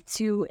 right? Like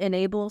to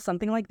enable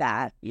something like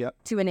that,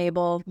 to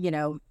enable,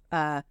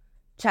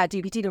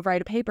 ChatGPT to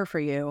write a paper for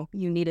you,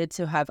 you needed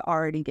to have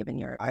already given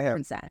your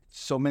consent.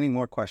 So many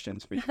more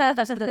questions for you.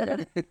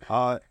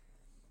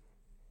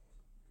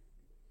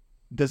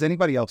 Does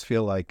anybody else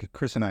feel like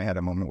Chris and I had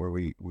a moment where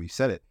we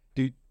said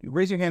it?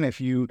 Raise your hand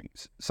if you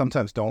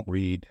sometimes don't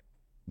read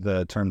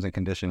the terms and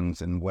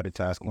conditions and what it's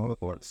asking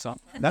for.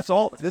 That's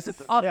all. This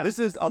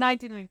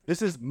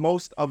is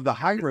most of the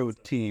high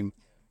road team.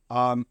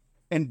 And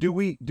do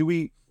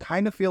we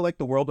kind of feel like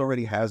the world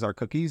already has our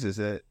cookies? Is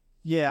it?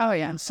 Yeah. Oh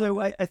yeah.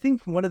 So I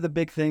think one of the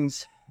big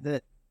things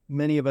that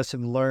many of us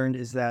have learned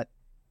is that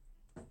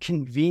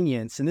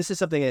convenience, and this is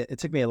something it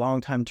took me a long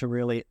time to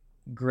really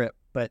grip,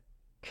 but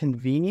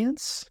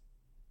convenience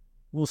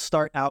will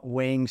start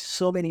outweighing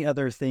so many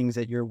other things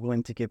that you're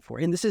willing to give for.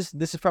 And this is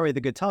probably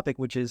the good topic,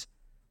 which is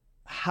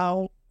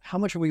how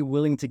much are we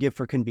willing to give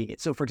for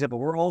convenience? So for example,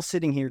 we're all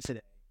sitting here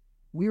today.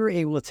 We were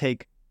able to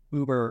take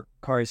Uber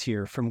cars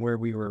here from where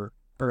we were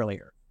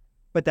earlier.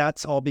 But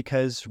that's all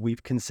because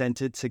we've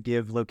consented to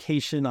give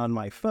location on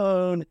my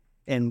phone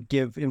and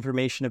give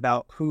information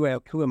about who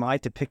am I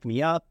to pick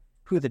me up,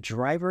 who the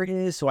driver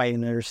is, so I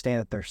can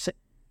understand that they're sick.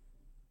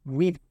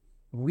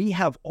 We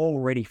have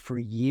already for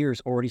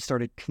years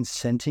started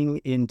consenting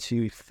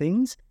into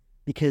things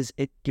because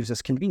it gives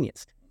us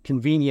convenience.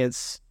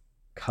 Convenience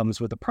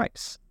comes with a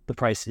price. The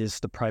price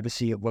is the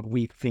privacy of what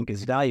we think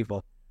is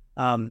valuable.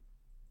 As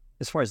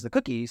far as the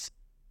cookies,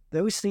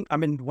 those things, I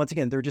mean, once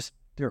again, they're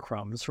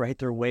breadcrumbs, right?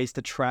 There are ways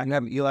to track. You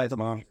have Eli's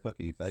mom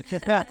cookie, but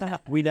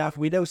we know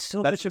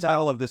so that's much the about.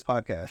 title of this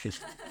podcast.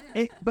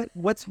 But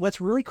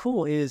what's really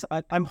cool is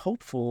I'm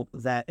hopeful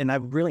that, and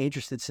I'm really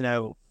interested to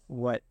know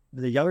what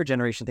the younger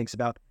generation thinks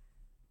about.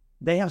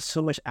 They have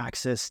so much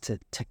access to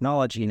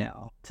technology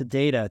now, to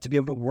data, to be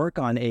able to work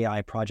on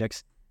AI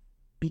projects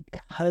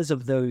because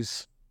of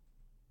those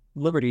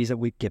liberties that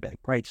we've given,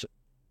 right?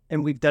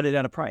 And we've done it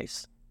at a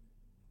price.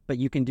 But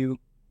you can do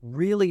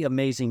really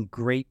amazing,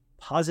 great,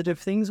 positive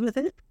things with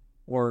it,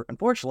 or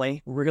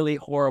unfortunately, really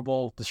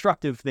horrible,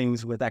 destructive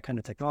things with that kind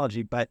of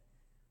technology. But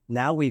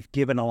now we've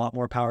given a lot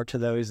more power to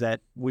those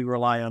that we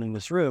rely on in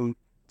this room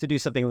to do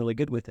something really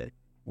good with it.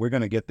 We're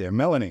going to get there.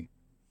 Melanie.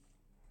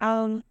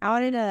 I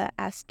wanted to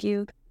ask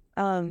you,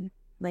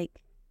 like,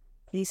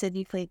 you said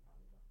you played.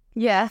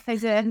 Yeah, I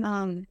did.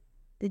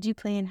 Did you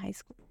play in high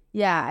school?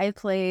 Yeah, I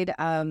played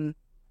all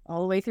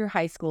the way through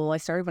high school. I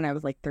started when I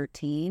was like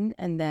 13,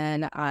 and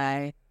then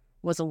I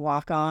was a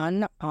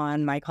walk-on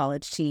on my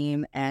college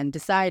team and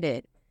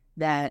decided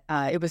that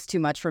it was too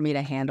much for me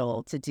to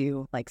handle to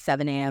do like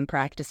 7 a.m.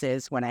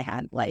 practices when I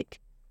had like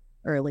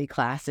early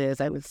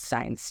classes. I was a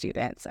science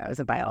student, so I was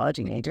a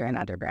biology major in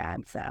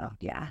undergrad. So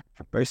yeah.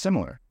 Very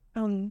similar.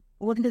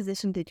 What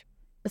position did you?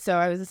 So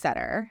I was a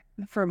setter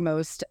for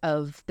most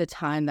of the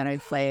time that I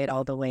played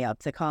all the way up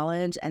to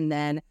college. And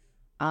then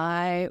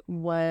I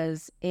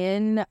was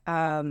in,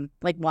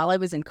 like while I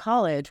was in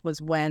college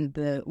was when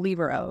the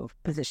libero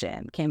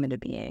position came into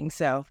being.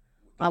 So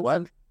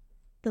what?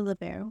 The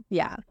libero.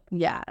 Yeah.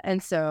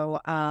 And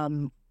so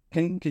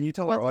Can you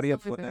tell our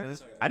audience what that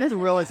is? I didn't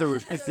realize there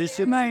was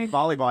position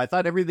volleyball. I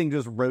thought everything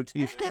just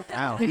rotates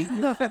out.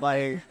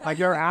 like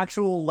your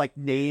actual like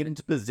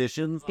named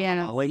positions.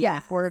 Yeah. Yeah.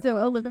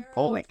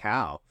 Holy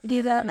cow!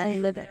 Do that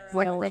and live it.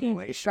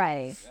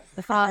 Right.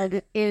 The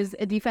FOG is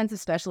a defensive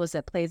specialist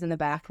that plays in the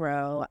back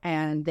row,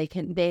 and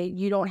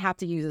you don't have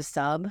to use a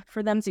sub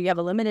for them. So you have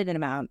a limited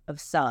amount of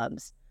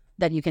subs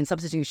that you can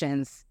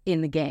substitutions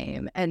in the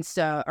game, and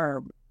so,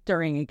 or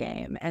during a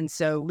game. And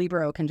so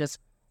libero can just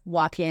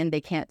walk in.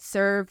 They can't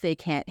serve. They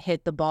can't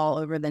hit the ball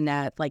over the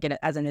net like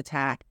as an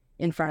attack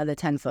in front of the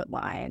 10-foot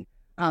line.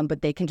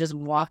 But they can just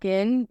walk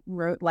in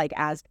like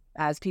as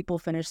people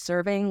finish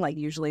serving, like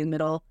usually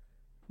middle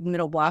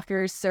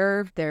blockers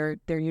serve. They're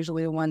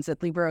usually the ones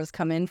that liberos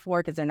come in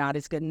for because they're not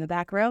as good in the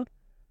back row.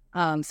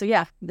 So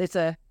yeah, it's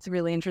a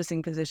really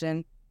interesting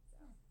position.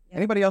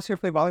 Anybody else here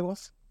play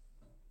volleyballs?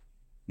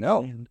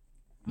 No.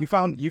 You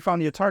found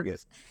your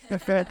target.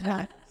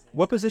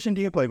 What position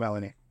do you play,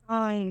 Melanie?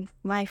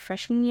 My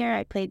freshman year,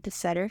 I played the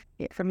setter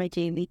for my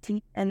JV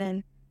team, and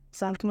then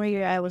sophomore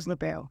year, I was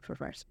libero for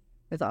first.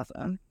 It's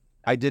awesome.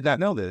 I did not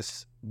know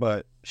this,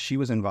 but she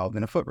was involved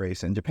in a foot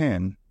race in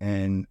Japan,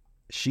 and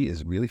she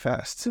is really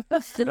fast.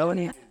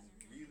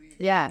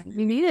 Yeah,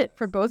 you need it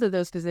for both of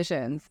those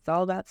positions. It's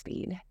all about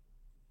speed.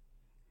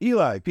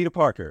 Eli, Peter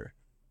Parker,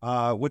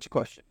 what's your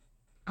question?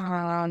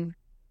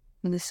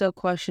 This is a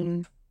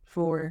question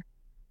for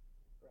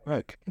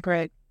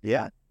Greg.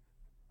 Yeah.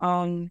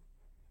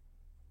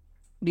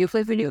 Do you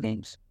play video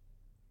games?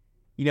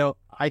 You know,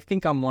 I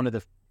think I'm one of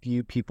the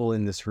few people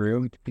in this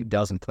room who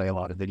doesn't play a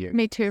lot of video games.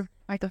 Me too.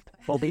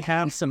 Well, we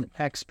have some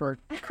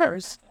experts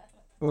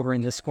over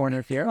in this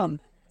corner here.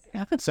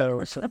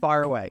 So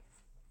far away.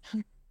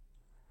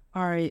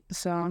 All right,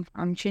 so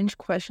I'm changing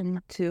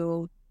question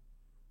to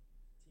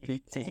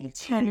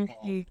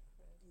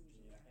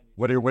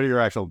What are your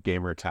actual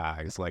gamer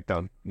tags? Like,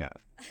 don't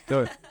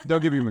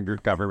give me your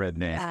government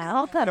name.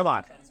 Come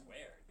on.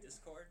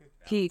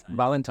 Pete.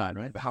 Valentine,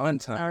 right? All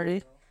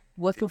right.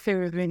 What's your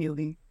favorite video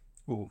game?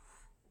 Ooh.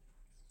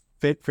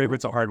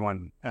 Favorite's a hard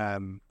one.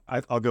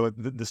 I'll go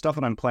with the stuff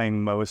that I'm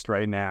playing most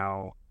right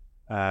now.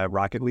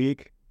 Rocket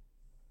League,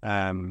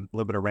 a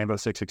little bit of Rainbow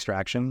Six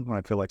Extraction when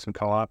I feel like some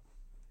co-op,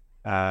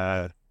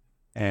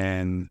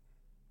 and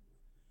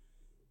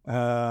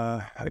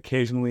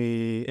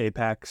occasionally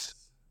Apex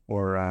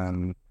or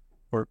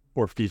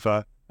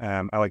FIFA.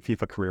 I like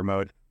FIFA Career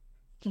Mode.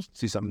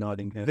 See something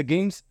nodding. Yeah. The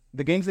games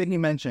that he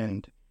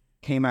mentioned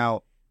came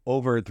out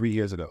over 3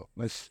 years ago.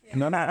 No,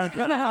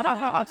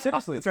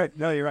 seriously, that's right.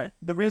 No, you're right.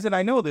 The reason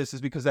I know this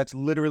is because that's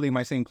literally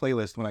my same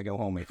playlist when I go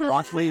home. It's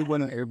Rocket League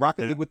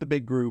with the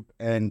big group,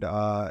 and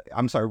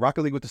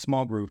Rocket League with the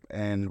small group,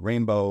 and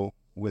Rainbow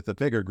with the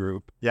bigger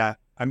group. Yeah,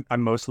 I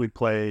mostly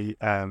play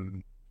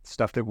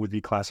stuff that would be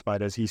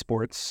classified as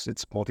esports.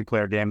 It's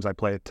multiplayer games. I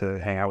play it to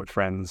hang out with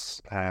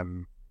friends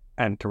and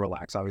to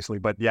relax, obviously.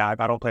 But yeah,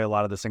 I don't play a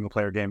lot of the single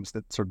player games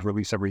that sort of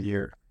release every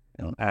year.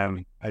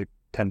 I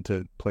tend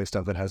to play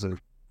stuff that has a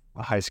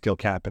high skill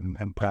cap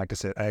and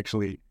practice it. I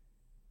actually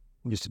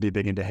used to be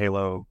big into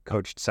Halo,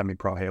 coached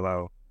semi-pro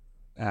Halo,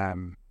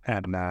 and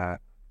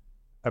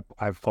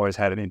I've always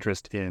had an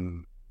interest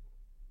in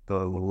the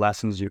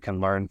lessons you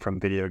can learn from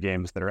video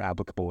games that are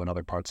applicable in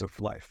other parts of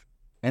life.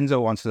 Enzo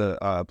wants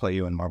to play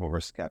you in Marvel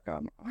vs.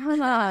 Capcom.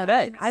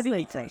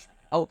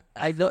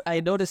 I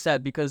noticed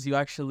that because you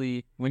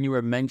actually, when you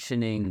were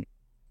mentioning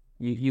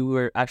You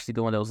were actually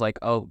the one that was like,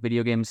 oh,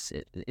 video games,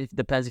 it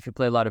depends if you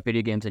play a lot of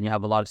video games and you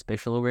have a lot of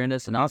spatial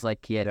awareness. And I was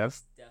like, yeah,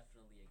 that's definitely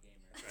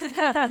a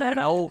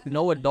gamer.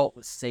 No adult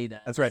would say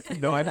that. That's right.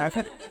 No,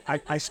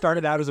 I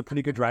started out as a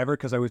pretty good driver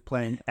because I was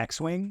playing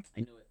X-Wing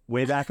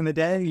way back in the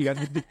day. You got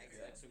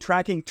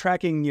tracking,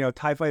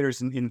 TIE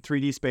fighters in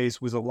 3D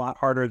space was a lot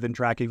harder than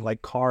tracking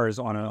like cars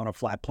on a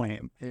flat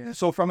plane. Yeah.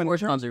 So from an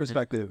insurance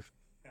perspective,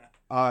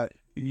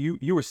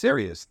 you were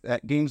serious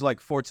that games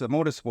like Forza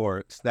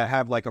Motorsports that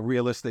have like a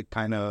realistic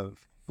kind of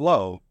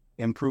flow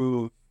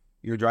improve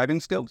your driving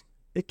skills?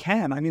 It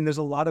can. I mean, there's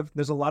a lot of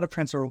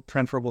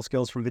transferable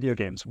skills from video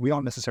games. We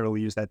don't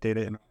necessarily use that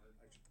data.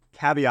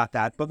 Caveat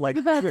that, but like,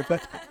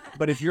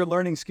 but if you're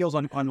learning skills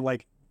on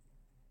like,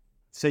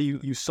 say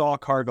you saw a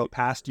car go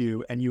past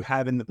you and you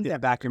have in the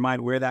back of your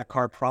mind where that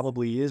car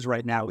probably is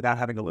right now without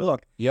having to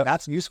look. Yep.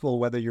 That's useful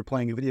whether you're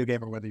playing a video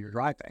game or whether you're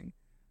driving.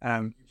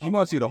 She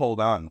wants you to hold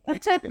on.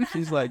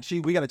 She's like,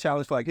 we got a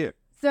challenge flag here.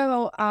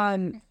 So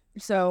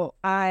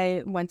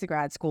I went to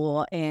grad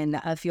school in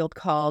a field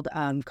called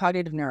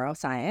cognitive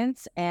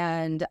neuroscience,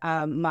 and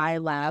my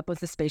lab was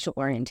the spatial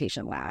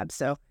orientation lab.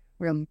 So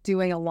we're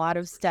doing a lot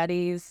of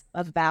studies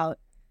about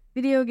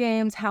video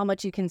games, how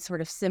much you can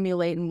sort of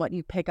simulate and what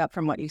you pick up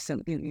from what you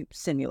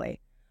simulate.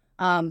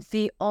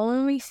 The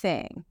only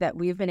thing that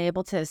we've been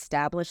able to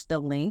establish the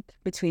link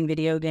between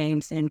video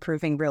games and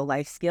improving real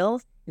life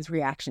skills is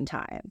reaction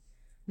time.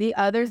 The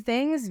other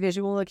thing is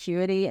visual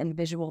acuity and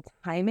visual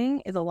timing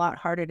is a lot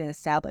harder to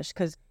establish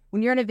because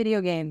when you're in a video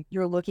game,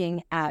 you're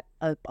looking at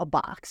a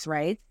box,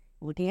 right?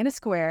 Looking at a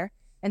square.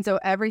 And so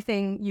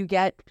everything you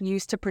get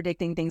used to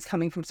predicting things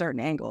coming from certain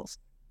angles.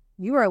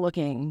 You are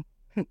looking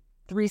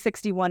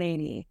 360,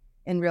 180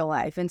 in real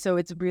life. And so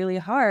it's really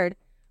hard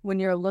when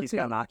you're looking. He's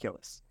got an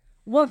Oculus.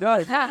 Well,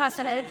 so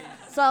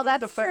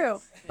that's true.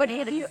 But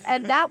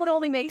and that would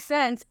only make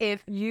sense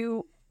if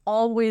you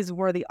always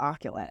wore the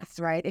Oculus,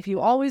 right? If you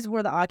always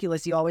wore the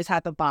Oculus, you always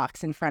had the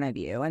box in front of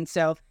you. And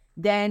so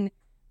then,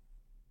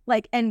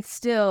 and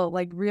still,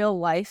 real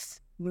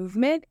life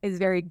movement is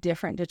very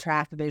different to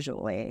track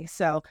visually.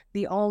 So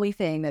the only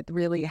thing that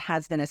really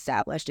has been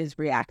established is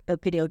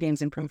video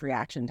games improve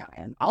reaction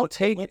time. I'll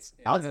take it.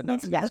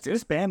 Let's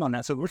expand on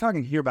that. So we're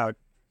talking here about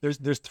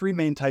there's three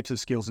main types of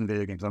skills in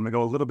video games. I'm gonna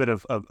go a little bit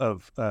of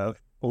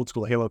old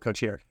school Halo coach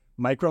here.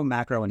 Micro,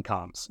 macro, and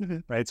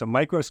comms, right? So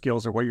micro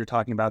skills are what you're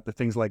talking about, the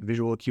things like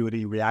visual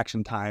acuity,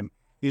 reaction time.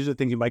 These are the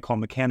things you might call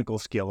mechanical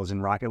skills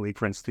in Rocket League,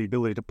 for instance, the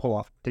ability to pull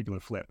off a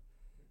particular flip.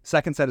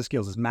 Second set of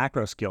skills is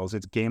macro skills.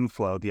 It's game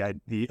flow,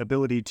 the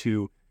ability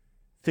to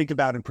think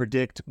about and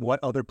predict what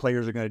other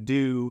players are going to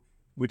do,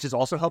 which is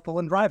also helpful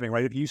in driving,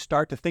 right? If you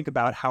start to think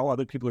about how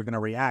other people are going to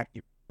react,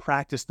 you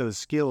practice those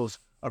skills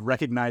of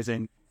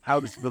recognizing how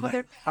the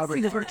situation.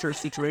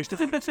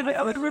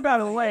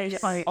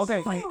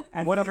 Okay.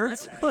 And what other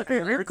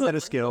set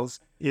of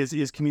skills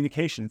is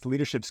communication. It's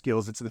leadership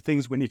skills. It's the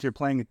things when you're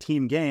playing a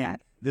team game.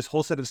 This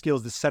whole set of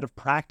skills, this set of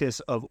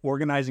practice of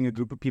organizing a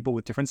group of people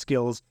with different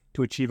skills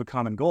to achieve a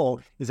common goal,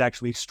 is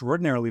actually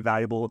extraordinarily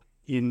valuable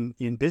in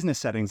business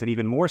settings, and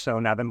even more so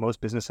now that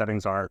most business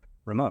settings are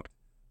remote.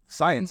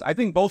 Science. I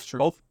think both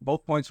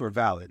points were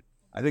valid.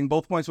 I think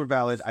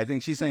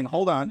she's saying,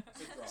 hold on.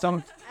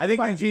 I think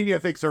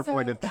Ingenia thinks her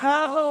point is...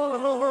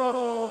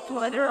 So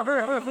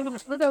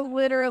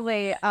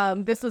literally,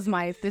 this was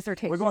my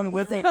dissertation. We're going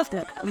with it.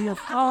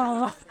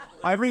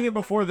 I read it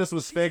before this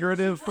was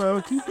figurative,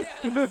 folks.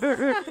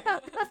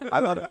 I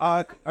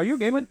thought, are you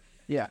gaming?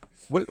 Yeah.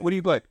 What do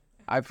you play?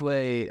 I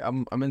play,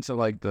 I'm into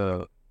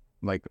the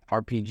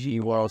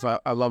RPG world. So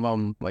I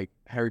love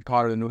Harry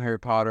Potter, the new Harry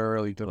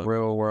Potter, the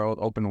real world,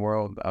 open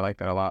world. I like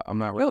that a lot. I'm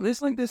not really... Well,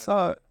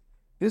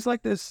 there's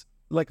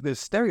this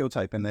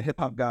stereotype in the hip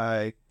hop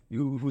guy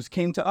who's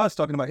came to us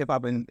talking about hip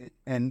hop and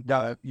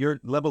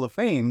your level of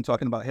fame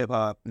talking about hip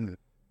hop.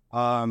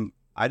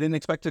 I didn't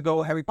expect to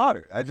go Harry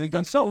Potter. I think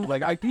that's so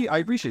I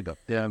appreciate that.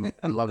 Yeah,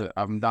 I love it.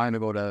 I'm dying to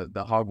go to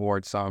the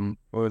Hogwarts.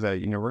 What was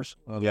that, Universal?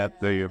 Yeah,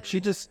 she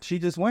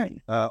just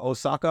went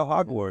Osaka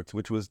Hogwarts,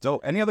 which was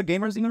dope. Any other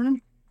gamers in the room?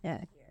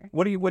 Yeah.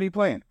 What are you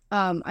playing?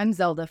 I'm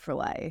Zelda for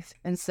life,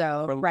 and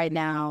so right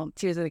now,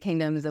 Tears of the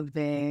Kingdom is a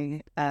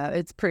big.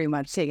 It's pretty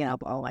much taking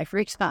up all my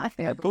free time.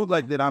 I pulled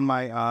that on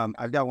my.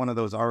 I've got one of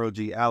those ROG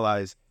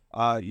allies.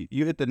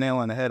 You hit the nail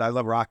on the head. I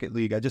love Rocket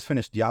League. I just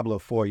finished Diablo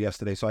 4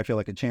 yesterday, so I feel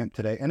like a champ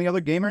today. Any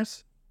other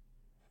gamers?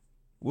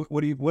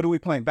 What are we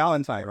playing?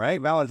 Valentine, right?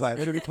 Valentine.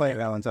 What are we playing?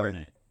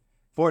 Valentine.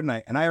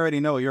 Fortnite. And I already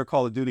know you're a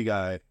Call of Duty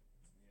guy.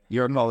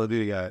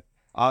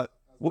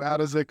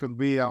 Bad as it could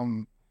be,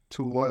 I'm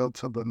too loyal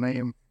to the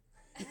name.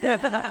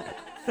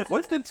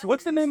 What's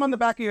the name on the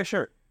back of your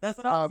shirt? That's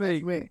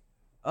me.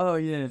 Oh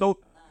yeah.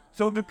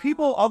 So do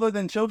people other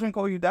than children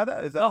call you Dada?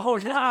 Is that? Oh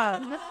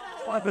yeah.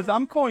 Because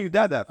I'm calling you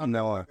Dada from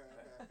now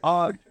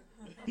on.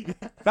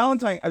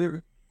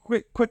 Valentine,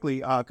 quickly,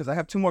 because I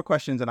have two more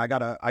questions and I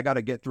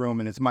gotta get through them,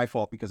 and it's my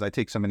fault because I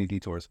take so many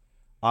detours.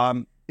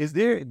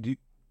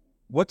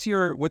 What's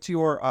your what do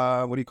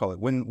you call it?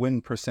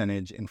 Win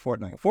percentage in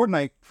Fortnite?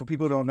 Fortnite, for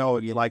people who don't know,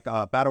 you like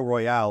Battle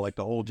Royale, like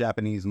the old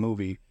Japanese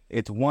movie.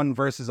 it's 1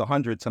 versus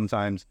 100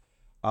 sometimes.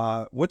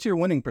 What's your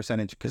winning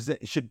percentage? Because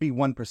it should be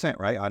 1%,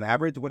 right? On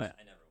average, what? I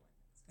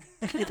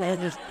never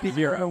win.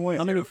 Zero.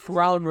 I'm in a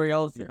crowd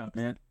rails,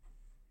 man.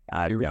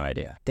 I have no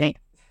idea. Dang.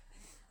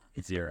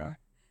 It's 0.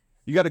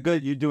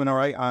 You doing all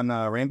right on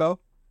Rainbow?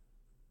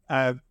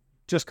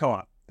 Just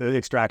co-op. The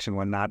extraction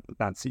one, not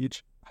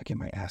Siege. I get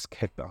my ass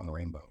kicked on the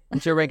Rainbow.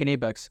 What's your rank in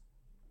Apex?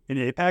 In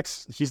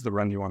Apex, he's the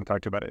run you want to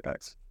talk to about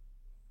Apex.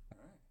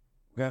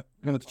 Yeah,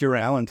 it's your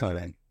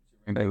Valentine.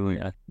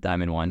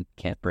 Diamond 1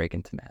 can't break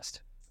into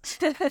mast.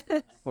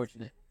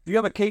 Fortunate. Do you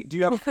have a Kate? Do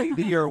you have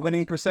your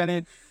winning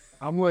percentage?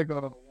 I'm like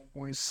a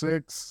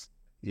 1.6.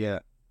 Yeah.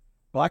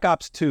 Black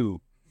Ops 2,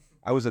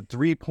 I was a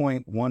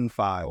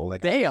 3.15.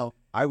 Like, Damn.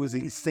 I was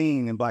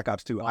insane in Black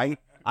Ops 2.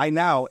 I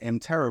now am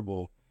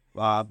terrible,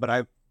 but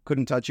I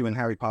couldn't touch you in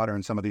Harry Potter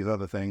and some of these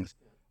other things.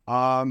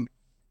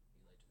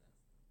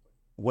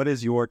 What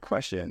is your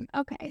question?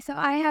 Okay, so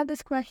I have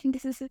this question.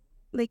 This is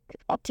like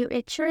up to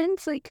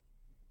insurance.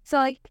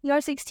 So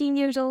you're 16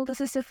 years old. This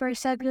is the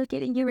first time you're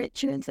getting your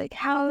insurance. Like,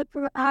 how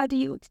do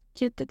you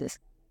get to this?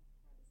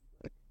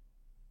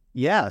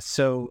 Yeah,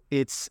 so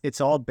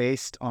it's all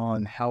based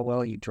on how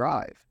well you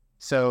drive.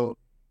 So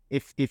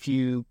if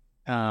you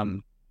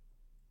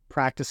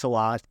practice a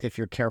lot, if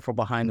you're careful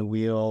behind the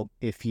wheel,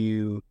 if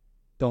you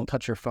don't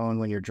touch your phone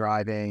when you're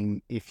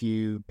driving, if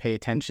you pay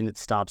attention at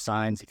stop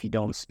signs, if you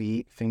don't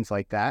speed, things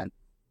like that,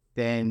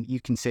 then you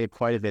can save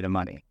quite a bit of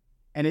money.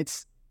 And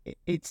it's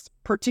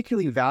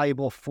particularly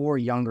valuable for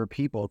younger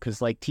people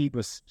because, like Teet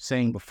was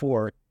saying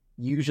before,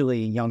 usually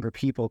younger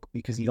people,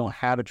 because you don't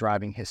have a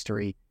driving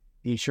history,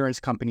 the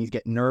insurance companies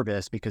get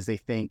nervous because they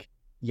think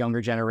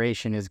younger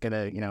generation is going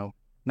to,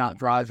 not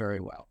drive very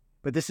well.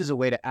 But this is a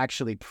way to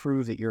actually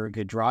prove that you're a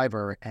good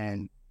driver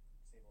and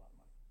save a lot of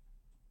money.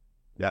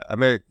 Yeah, I'm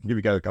gonna give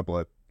you guys a couple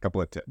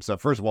of tips. So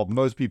first of all,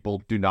 most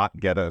people do not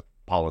get a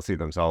policy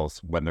themselves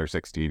when they're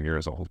 16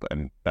 years old,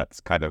 and that's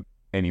kind of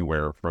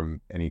anywhere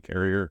from any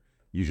carrier.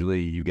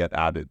 Usually, you get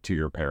added to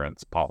your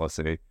parents'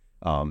 policy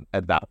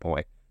at that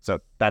point. So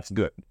that's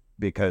good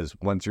because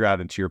once you're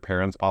added to your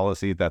parents'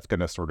 policy, that's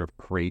going to sort of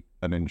create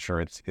an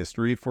insurance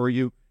history for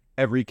you.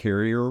 Every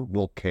carrier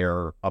will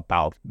care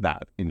about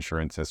that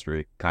insurance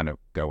history kind of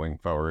going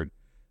forward.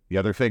 The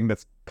other thing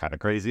that's kind of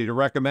crazy to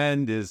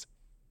recommend is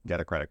get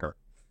a credit card.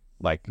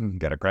 Like,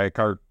 get a credit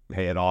card,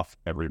 pay it off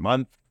every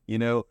month.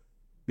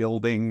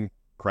 Building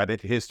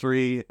credit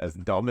history, as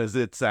dumb as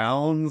it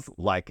sounds,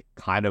 like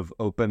kind of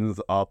opens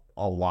up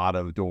a lot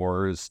of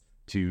doors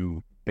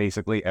to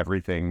basically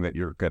everything that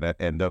you're going to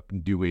end up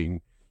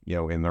doing,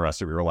 in the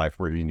rest of your life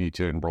where you need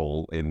to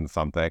enroll in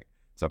something.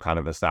 So kind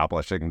of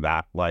establishing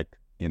that,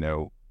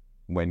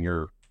 when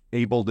you're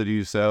able to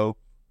do so,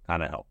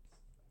 kind of helps.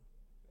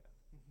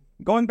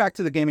 Going back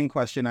to the gaming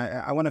question,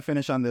 I want to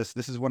finish on this.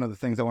 This is one of the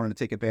things I wanted to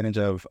take advantage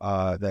of,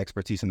 the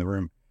expertise in the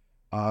room.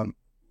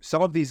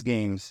 Some of these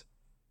games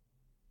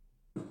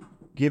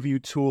give you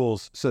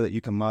tools so that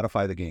you can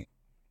modify the game.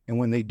 And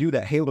when they do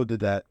that, Halo did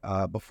that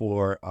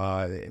before.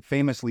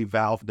 Famously,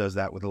 Valve does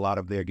that with a lot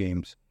of their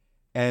games.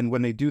 And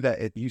when they do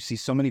that, you see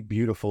so many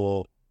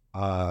beautiful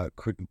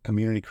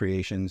community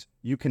creations.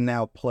 You can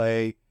now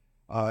play.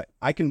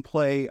 I can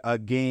play a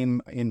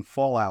game in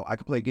Fallout. I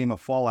can play a game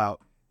of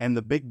Fallout, and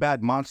the big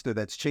bad monster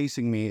that's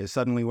chasing me is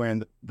suddenly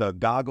wearing the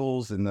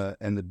goggles and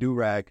the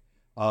do-rag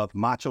of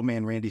Macho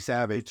Man Randy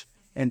Savage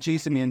and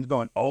chasing me and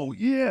going, "Oh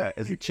yeah,"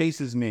 as he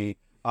chases me,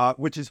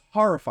 which is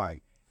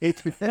horrifying.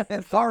 It's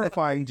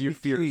horrifying to your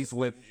fears.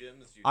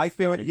 I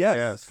feel it,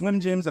 yes, Slim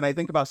Jims, and I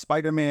think about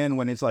Spider-Man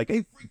when it's like,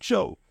 "Hey, freak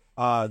show,"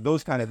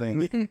 those kind of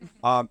things.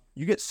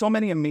 You get so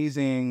many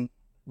amazing.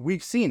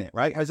 We've seen it,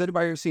 right? Has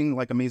anybody ever seen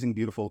like amazing,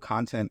 beautiful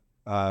content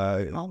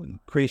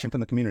creation from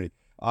the community,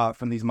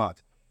 from these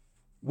mods?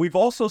 We've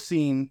also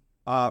seen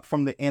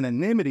from the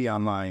anonymity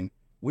online,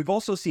 we've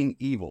also seen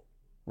evil,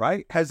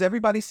 right? Has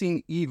everybody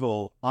seen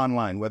evil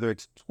online, whether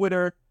it's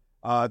Twitter,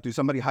 through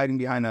somebody hiding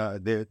behind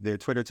their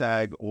Twitter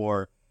tag,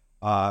 or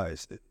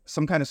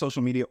some kind of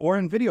social media, or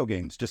in video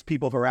games, just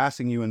people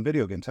harassing you in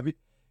video games? Have you,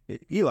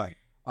 Eli,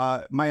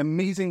 my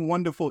amazing,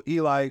 wonderful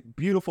Eli,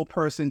 beautiful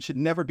person, should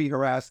never be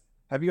harassed.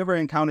 Have you ever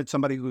encountered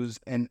somebody who's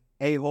an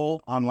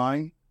a-hole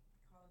online?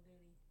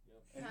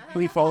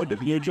 We followed the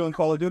VHO in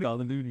Call of Duty.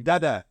 Call of Duty.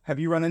 Dada, have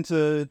you run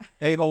into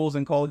a-holes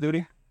in Call of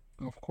Duty?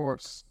 Of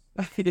course.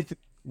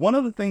 One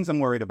of the things I'm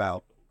worried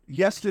about,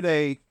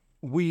 yesterday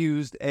we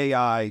used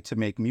AI to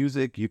make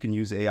music. You can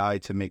use AI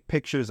to make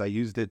pictures. I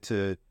used it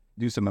to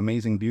do some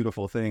amazing,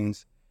 beautiful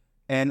things.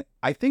 And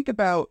I think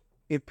about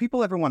if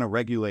people ever want to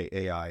regulate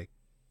AI,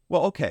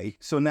 well, okay,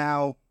 so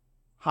now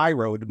High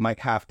Road might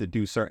have to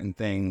do certain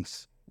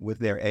things with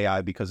their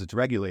AI because it's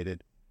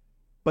regulated,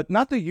 but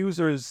not the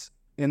users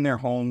in their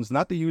homes,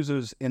 not the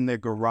users in their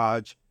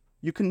garage.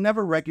 You can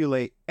never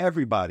regulate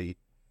everybody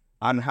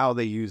on how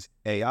they use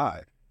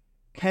AI.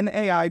 Can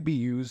AI be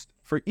used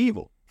for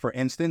evil? For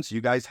instance,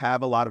 you guys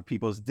have a lot of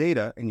people's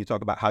data and you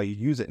talk about how you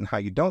use it and how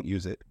you don't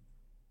use it.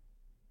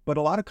 But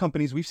a lot of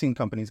companies, we've seen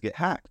companies get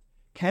hacked.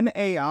 Can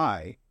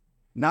AI,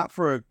 not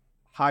for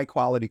high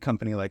quality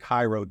company like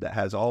High Road that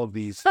has all of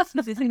these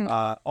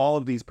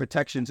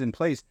protections in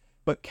place.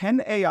 But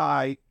can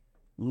AI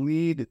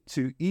lead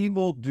to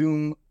evil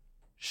doom?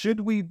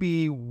 Should we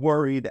be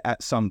worried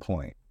at some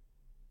point?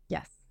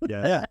 Yes.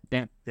 Yeah.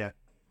 Damn.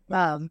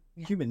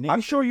 Human nature.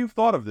 I'm sure you've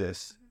thought of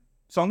this.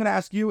 So I'm going to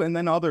ask you and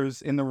then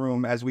others in the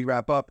room as we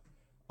wrap up.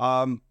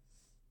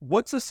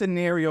 What's a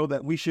scenario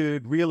that we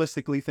should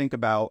realistically think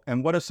about,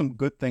 and what are some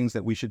good things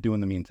that we should do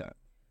in the meantime?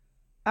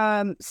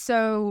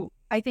 So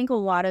I think a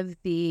lot of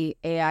the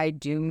AI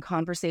doom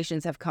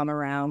conversations have come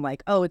around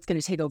like, oh, it's going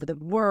to take over the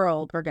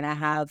world. We're going to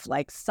have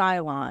like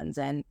Cylons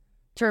and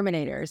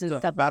Terminators and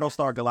stuff.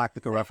 Battlestar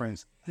Galactica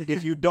reference.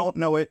 If you don't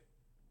know it,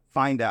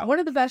 find out. One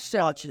of the best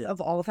shows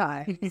of all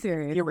time.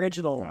 Serious. The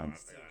original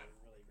ones.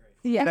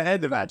 Yeah. The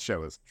end of that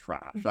show is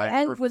trash. I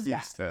end was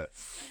refuse to.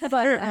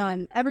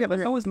 But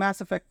so was Mass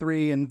Effect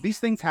 3, and these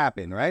things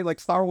happen, right? Like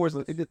Star Wars.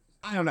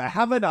 I don't know.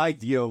 Have an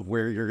idea of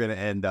where you're going to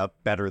end up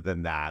better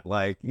than that.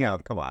 Like,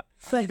 come on.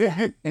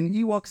 And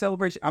Ewok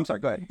Celebration. I'm sorry,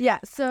 go ahead. Yeah.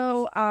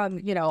 So, a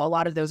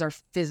lot of those are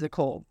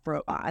physical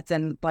robots,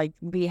 and like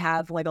we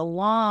have like a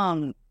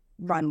long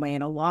runway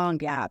and a long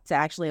gap to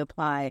actually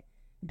apply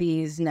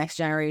these next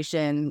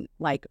generation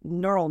like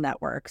neural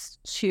networks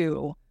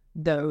to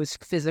those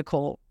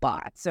physical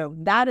bots. So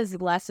that is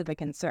less of a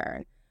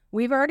concern.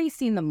 We've already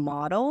seen the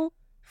model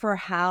for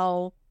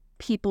how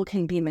people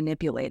can be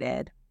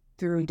manipulated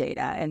through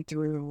data and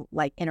through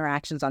like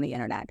interactions on the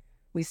internet.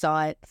 We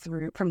saw it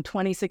from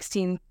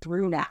 2016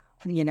 through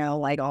now,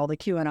 like all the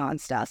QAnon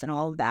stuff and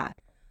all of that.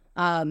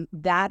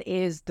 That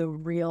is the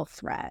real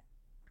threat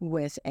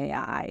with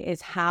AI,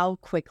 is how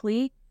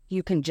quickly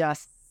you can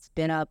just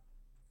spin up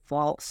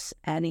false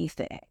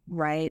anything,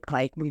 right?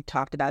 Like we've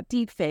talked about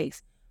deep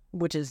fakes,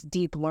 which is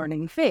deep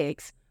learning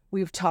fakes.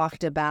 We've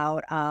talked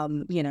about,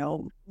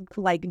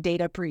 like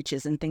data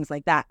breaches and things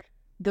like that.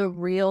 The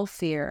real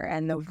fear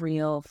and the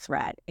real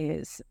threat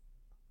is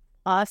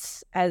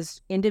us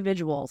as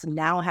individuals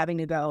now having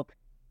to go,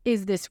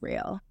 is this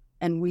real?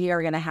 And we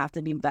are going to have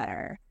to be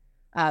better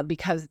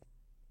because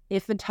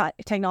if the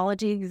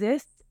technology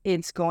exists,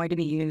 it's going to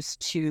be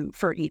used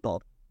for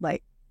evil.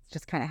 Like, it's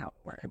just kind of how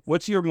it works.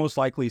 What's your most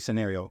likely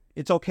scenario?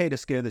 It's okay to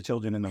scare the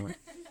children in the room.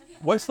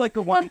 What's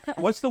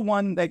the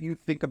one that you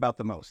think about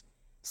the most?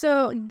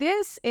 So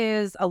this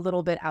is a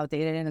little bit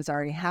outdated and it's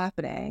already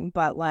happening,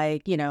 but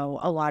like, a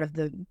lot of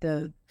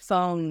the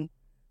phone,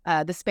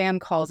 the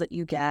spam calls that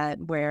you get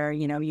where,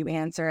 you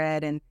answer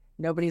it and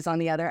nobody's on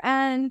the other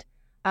end,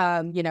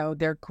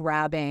 they're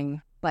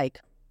grabbing like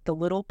the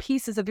little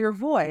pieces of your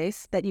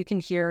voice that you can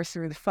hear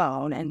through the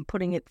phone and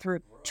putting it through,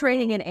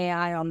 training an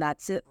AI on that.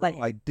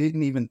 I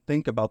didn't even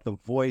think about the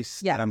voice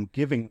that I'm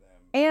giving them.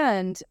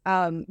 And,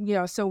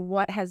 so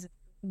what has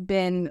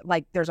been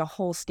like, there's a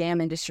whole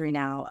scam industry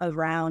now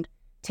around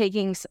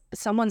taking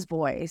someone's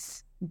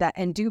voice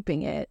and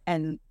duping it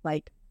and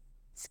like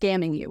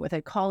scamming you with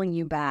it, calling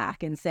you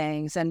back and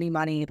saying, send me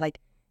money. Like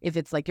if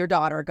it's like your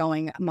daughter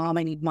going, Mom,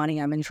 I need money,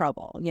 I'm in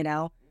trouble,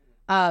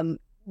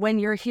 when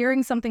you're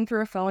hearing something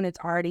through a phone, it's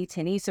already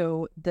tinny.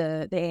 So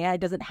the AI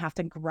doesn't have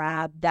to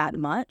grab that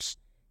much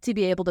to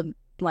be able to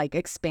like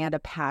expand a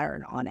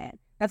pattern on it.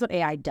 That's what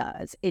AI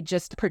does. It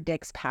just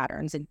predicts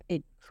patterns.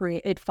 It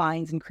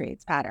finds and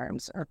creates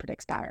patterns or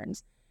predicts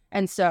patterns.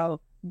 And so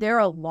there are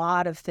a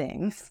lot of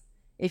things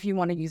if you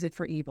want to use it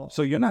for evil.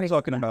 So you're not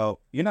talking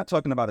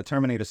about a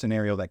Terminator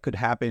scenario that could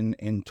happen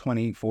in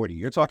 2040.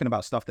 You're talking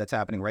about stuff that's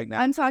happening right now.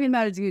 I'm talking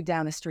about a dude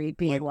down the street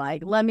being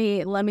like, let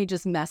me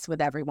just mess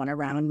with everyone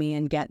around me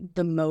and get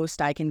the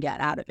most I can get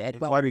out of it.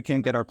 That's why we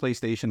can't get our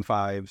PlayStation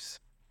 5s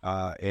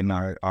in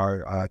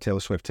our Taylor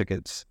Swift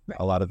tickets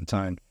a lot of the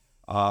time.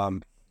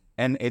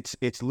 And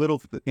it's little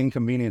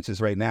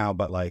inconveniences right now,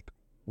 but like,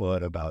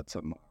 what about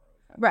tomorrow?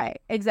 Right,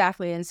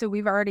 exactly. And so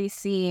we've already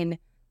seen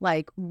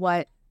like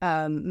what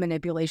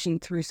manipulation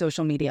through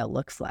social media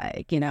looks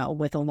like,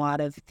 with a lot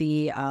of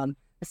the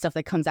stuff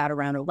that comes out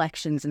around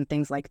elections and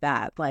things like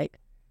that. Like,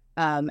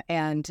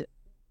 and,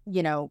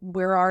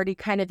 we're already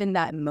kind of in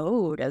that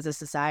mode as a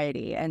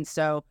society. And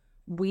so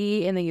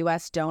we in the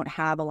U.S. don't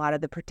have a lot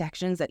of the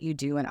protections that you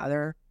do in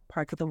other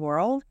parts of the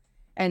world.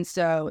 And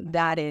so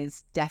that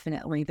is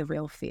definitely the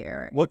real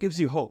fear. What gives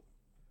you hope?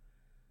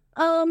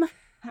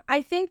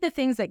 I think the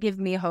things that give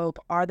me hope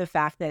are the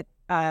fact that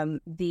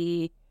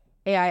the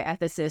AI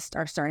ethicists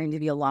are starting to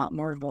be a lot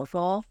more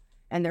vocal,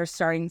 and there's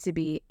starting to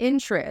be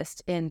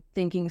interest in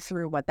thinking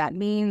through what that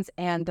means,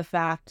 and the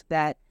fact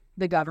that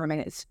the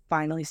government is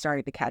finally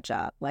starting to catch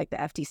up. Like the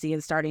FTC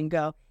is starting to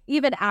go,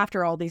 even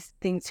after all these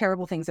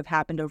terrible things have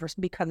happened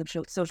because of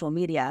social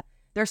media,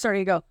 they're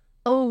starting to go,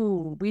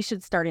 oh, we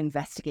should start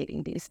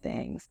investigating these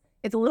things.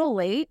 It's a little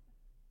late,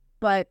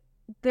 but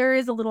there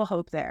is a little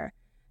hope there.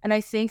 And I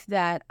think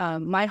that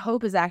my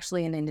hope is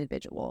actually in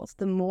individuals.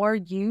 The more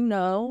you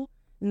know,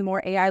 and the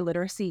more AI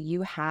literacy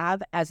you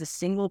have as a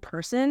single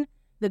person,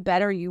 the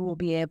better you will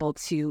be able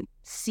to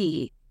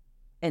see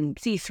and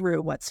see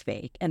through what's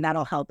fake, and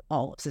that'll help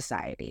all of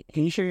society.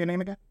 Can you share your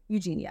name again?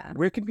 Eugenia.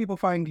 Where can people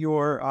find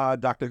your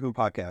Doctor Who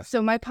podcast?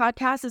 So my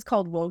podcast is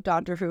called Woke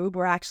Doctor Who.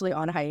 We're actually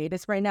on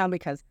hiatus right now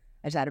because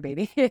I just had a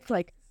baby. It's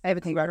like I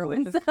haven't taken care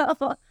of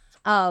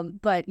one.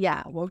 But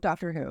yeah, Woke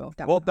Doctor Who.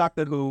 Woke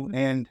Doctor Who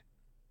and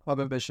Club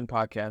Ambition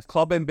podcast.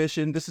 Club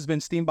Ambition. This has been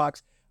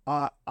Steambox.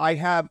 I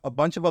have a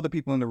bunch of other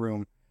people in the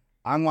room.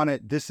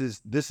 This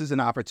is an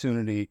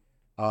opportunity.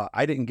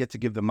 I didn't get to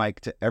give the mic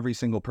to every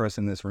single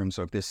person in this room.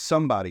 So if there's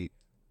somebody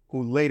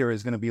who later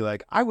is going to be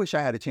like, I wish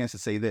I had a chance to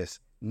say this,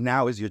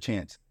 now is your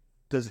chance.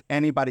 Does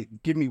anybody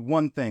give me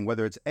one thing,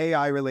 whether it's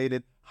AI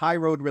related, high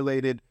road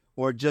related,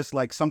 or just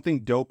like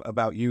something dope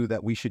about you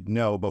that we should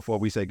know before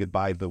we say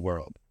goodbye to the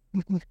world?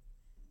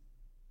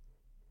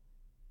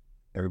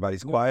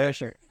 Everybody's quiet.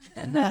 Sure.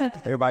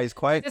 Everybody's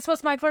quiet. This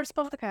was my first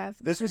podcast.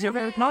 This was your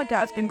favorite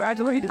podcast.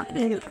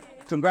 Congratulations.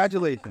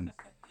 Congratulations.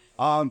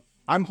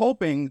 I'm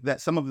hoping that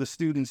some of the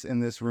students in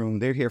this room,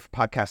 they're here for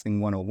Podcasting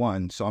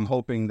 101. So I'm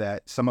hoping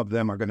that some of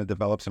them are going to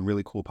develop some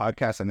really cool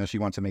podcasts. I know she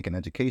wants to make an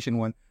education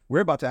one.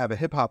 We're about to have a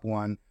hip hop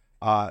one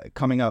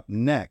coming up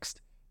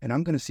next. And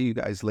I'm going to see you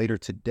guys later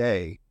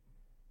today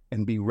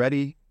and be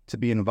ready to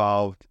be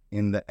involved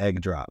in the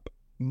egg drop.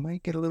 You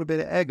might get a little bit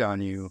of egg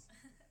on you.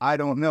 I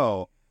don't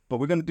know. But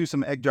we're going to do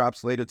some egg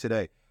drops later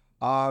today.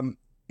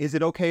 Is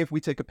it okay if we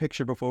take a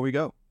picture before we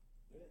go?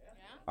 Yeah.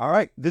 All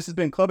right. This has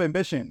been Club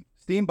Ambition,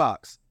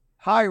 Steambox,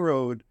 High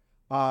Road,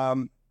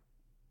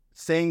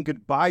 saying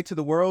goodbye to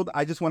the world.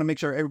 I just want to make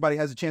sure everybody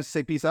has a chance to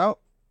say peace out.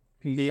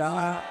 Peace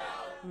out.